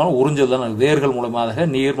பெரும்பாலும் உறிஞ்சுதல், வேர்கள் மூலமாக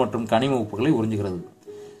நீர் மற்றும் கனிம உப்புகளை உறிஞ்சுகிறது.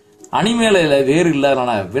 அனிமேலையில வேறு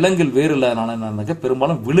இல்லாதனால, விலங்கில் வேறு இல்லாதனால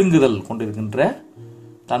பெரும்பாலும் விழுங்குதல் கொண்டிருக்கின்ற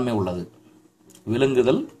தன்மை உள்ளது.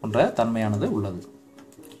 விழுங்குதல் போன்ற தன்மையானது உள்ளது.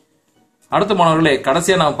 அடுத்த மாணவர்களே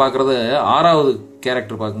கடைசியா நாம் பார்க்கறது 6வது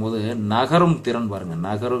கேரக்டர் பார்க்கும்போது நகரும் திறன். பாருங்க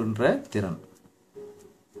நகருன்ற திறன்.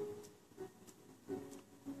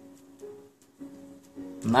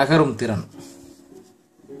 நகரும் திறன்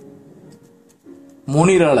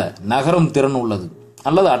முனிரால நகரும் திறன் உள்ளது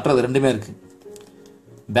அல்லது அற்றது, ரெண்டுமே இருக்கு.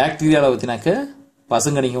 பாக்டீரியால பத்தினாக்க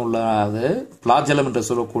பசுங்கனிகம் உள்ளது. பிளாஜலம் என்று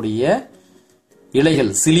சொல்லக்கூடிய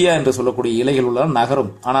இலைகள், சிலியா என்று சொல்லக்கூடிய இலைகள் உள்ள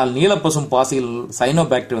நகரும். ஆனால் நீலப்பசும் பாசியில்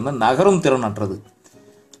சைனோபாக்டீரியா வந்து நகரும் திறன் அற்றது.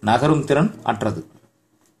 நகரும் திறன் அற்றது.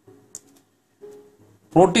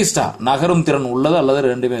 புரோட்டிஸ்டா நகரும் திறன் உள்ளது அல்லது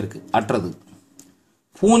ரெண்டுமே இருக்கு, அற்றது.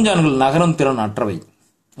 பூஞ்சான்கள் நகரும் திறன் அற்றவை,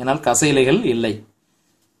 ஏனால் கசையிலைகள் இல்லை.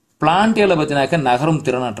 பிளான்டியால பத்தினாக்க நகரும்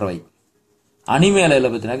திறன் அற்றவை. அனிமேலையில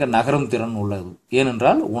பத்தினாக்க நகரும் திறன் உள்ளது.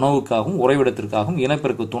 ஏனென்றால் உணவுக்காகவும் உறைவிடத்திற்காகவும்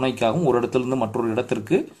இனப்பெருக்கு துணைக்காகவும் ஒரு இடத்திலிருந்து மற்றொரு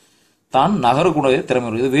இடத்திற்கு தான் நகரக்கூடிய திறமை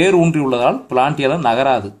உள்ளது. இது வேறு ஊன்றி உள்ளதால் பிளான்டியால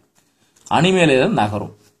நகராது, அனிமேலையில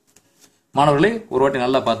நகரும். மாணவர்களே ஒரு வாட்டி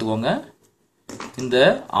நல்லா பார்த்துக்கோங்க. இந்த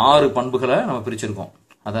 6 பண்புகளை நம்ம பிரிச்சிருக்கோம்.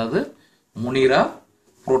 அதாவது முனிரா,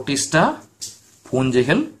 புரோட்டிஸ்டா,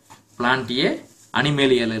 பூஞ்சைகள், பிளான்டியே,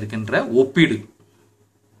 அனிமேலியால இருக்கின்ற ஒப்பீடு.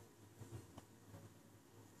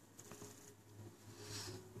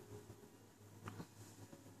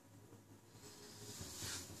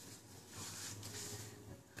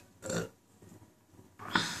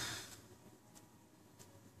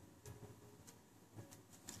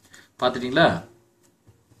 பார்த்துட்டீங்களா?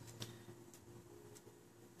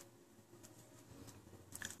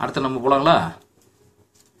 அடுத்து நம்ம போலாங்களா?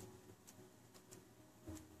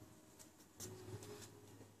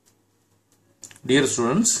 டியர்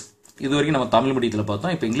ஸ்டூடெண்ட்ஸ், இது வரைக்கும் நம்ம தமிழ் மீடியத்தில்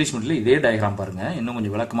பார்த்தோம். இப்போ இங்கிலீஷ் மீடியத்தில் இதே டயக்ராம் பாருங்க, இன்னும்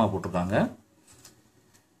கொஞ்சம் விளக்கமாக போட்டிருக்காங்க.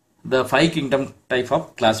 The 5 kingdom type of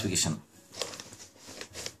classification.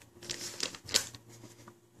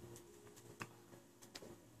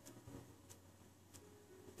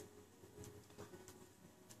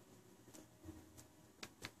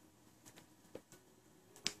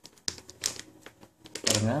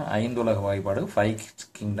 பாருங்க 5 உலக வாய்ப்பாடு, 5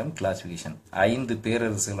 kingdom classification, 5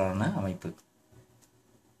 பேரரசுகளான அமைப்பு.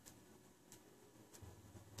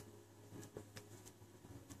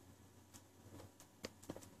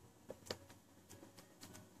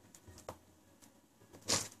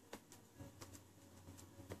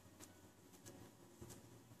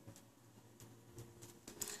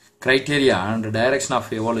 Criteria and direction of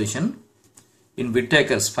evolution in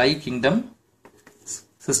Whittaker's 5 kingdom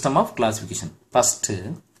system of classification. First,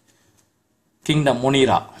 kingdom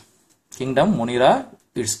Munira. Kingdom Munira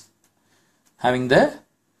is having the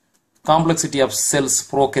complexity of cells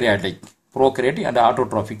prokaryotic and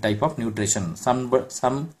autotrophic type of nutrition.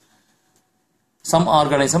 Some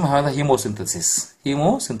organisms have the hemosynthesis.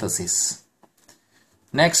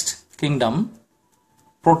 Next, kingdom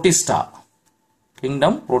Protista.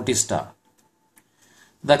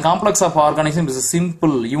 The complex of organisms is a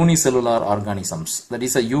simple unicellular organisms, that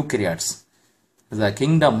is a eukaryotes. The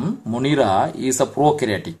kingdom Munira is a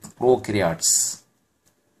prokaryotes.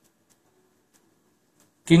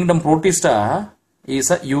 Kingdom Protista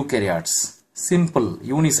is a eukaryotes, simple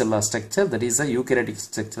unicellular structure, that is a eukaryotic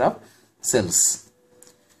structure of cells.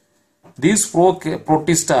 These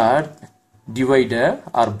protista divided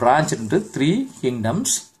or branched into three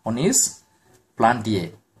kingdoms. One is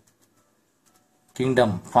Plantae,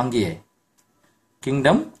 kingdom Fungi,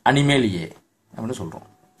 kingdom Animaliae.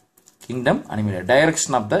 Kingdom Animaliae.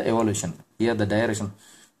 Direction of the evolution. Here the direction: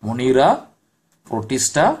 Monera,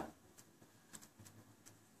 Protista,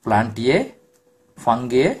 Plantae,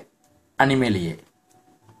 Fungi, Animaliae.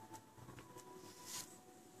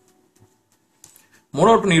 Mode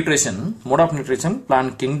of nutrition,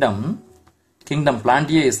 plant kingdom. Kingdom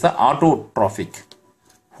Plantae is the autotrophic,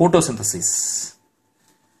 photosynthesis.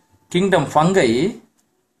 Kingdom Fungi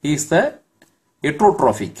is the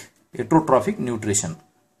heterotrophic nutrition.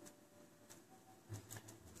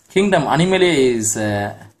 Kingdom Animaliae is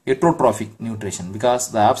heterotrophic nutrition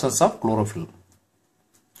because the absence of chlorophyll.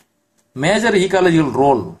 Major ecological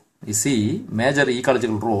role, you see,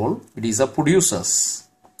 it is a producers.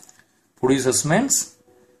 Producers means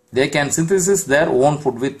they can synthesize their own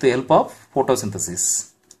food with the help of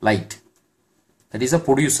photosynthesis, light. That is a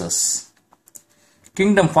producers.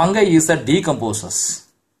 Kingdom Fungi is the decomposers.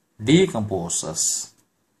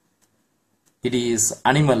 It is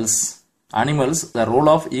animals. The role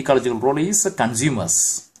of ecological role is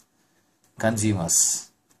consumers.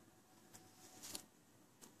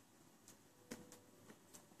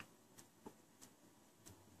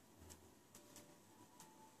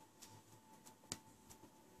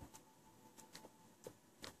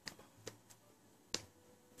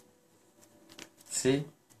 See,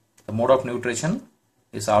 the mode of nutrition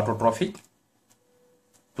is autotrophic.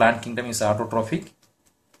 Plant kingdom is autotrophic.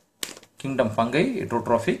 Kingdom Fungi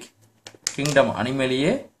heterotrophic. Kingdom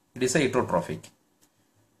Animaliae, it is a heterotrophic.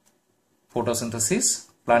 Photosynthesis,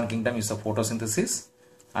 plant kingdom is a photosynthesis.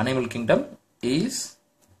 Animal kingdom is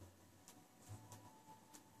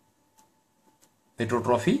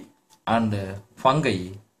heterotrophy, and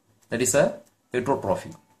fungi, that is a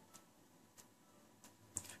heterotrophy.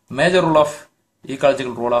 Major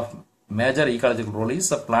ecological role is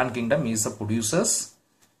the plant kingdom is the producers,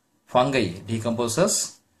 fungi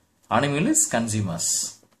decomposers, animal is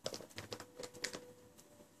consumers.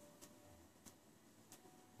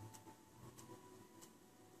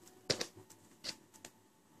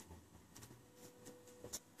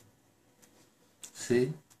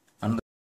 See.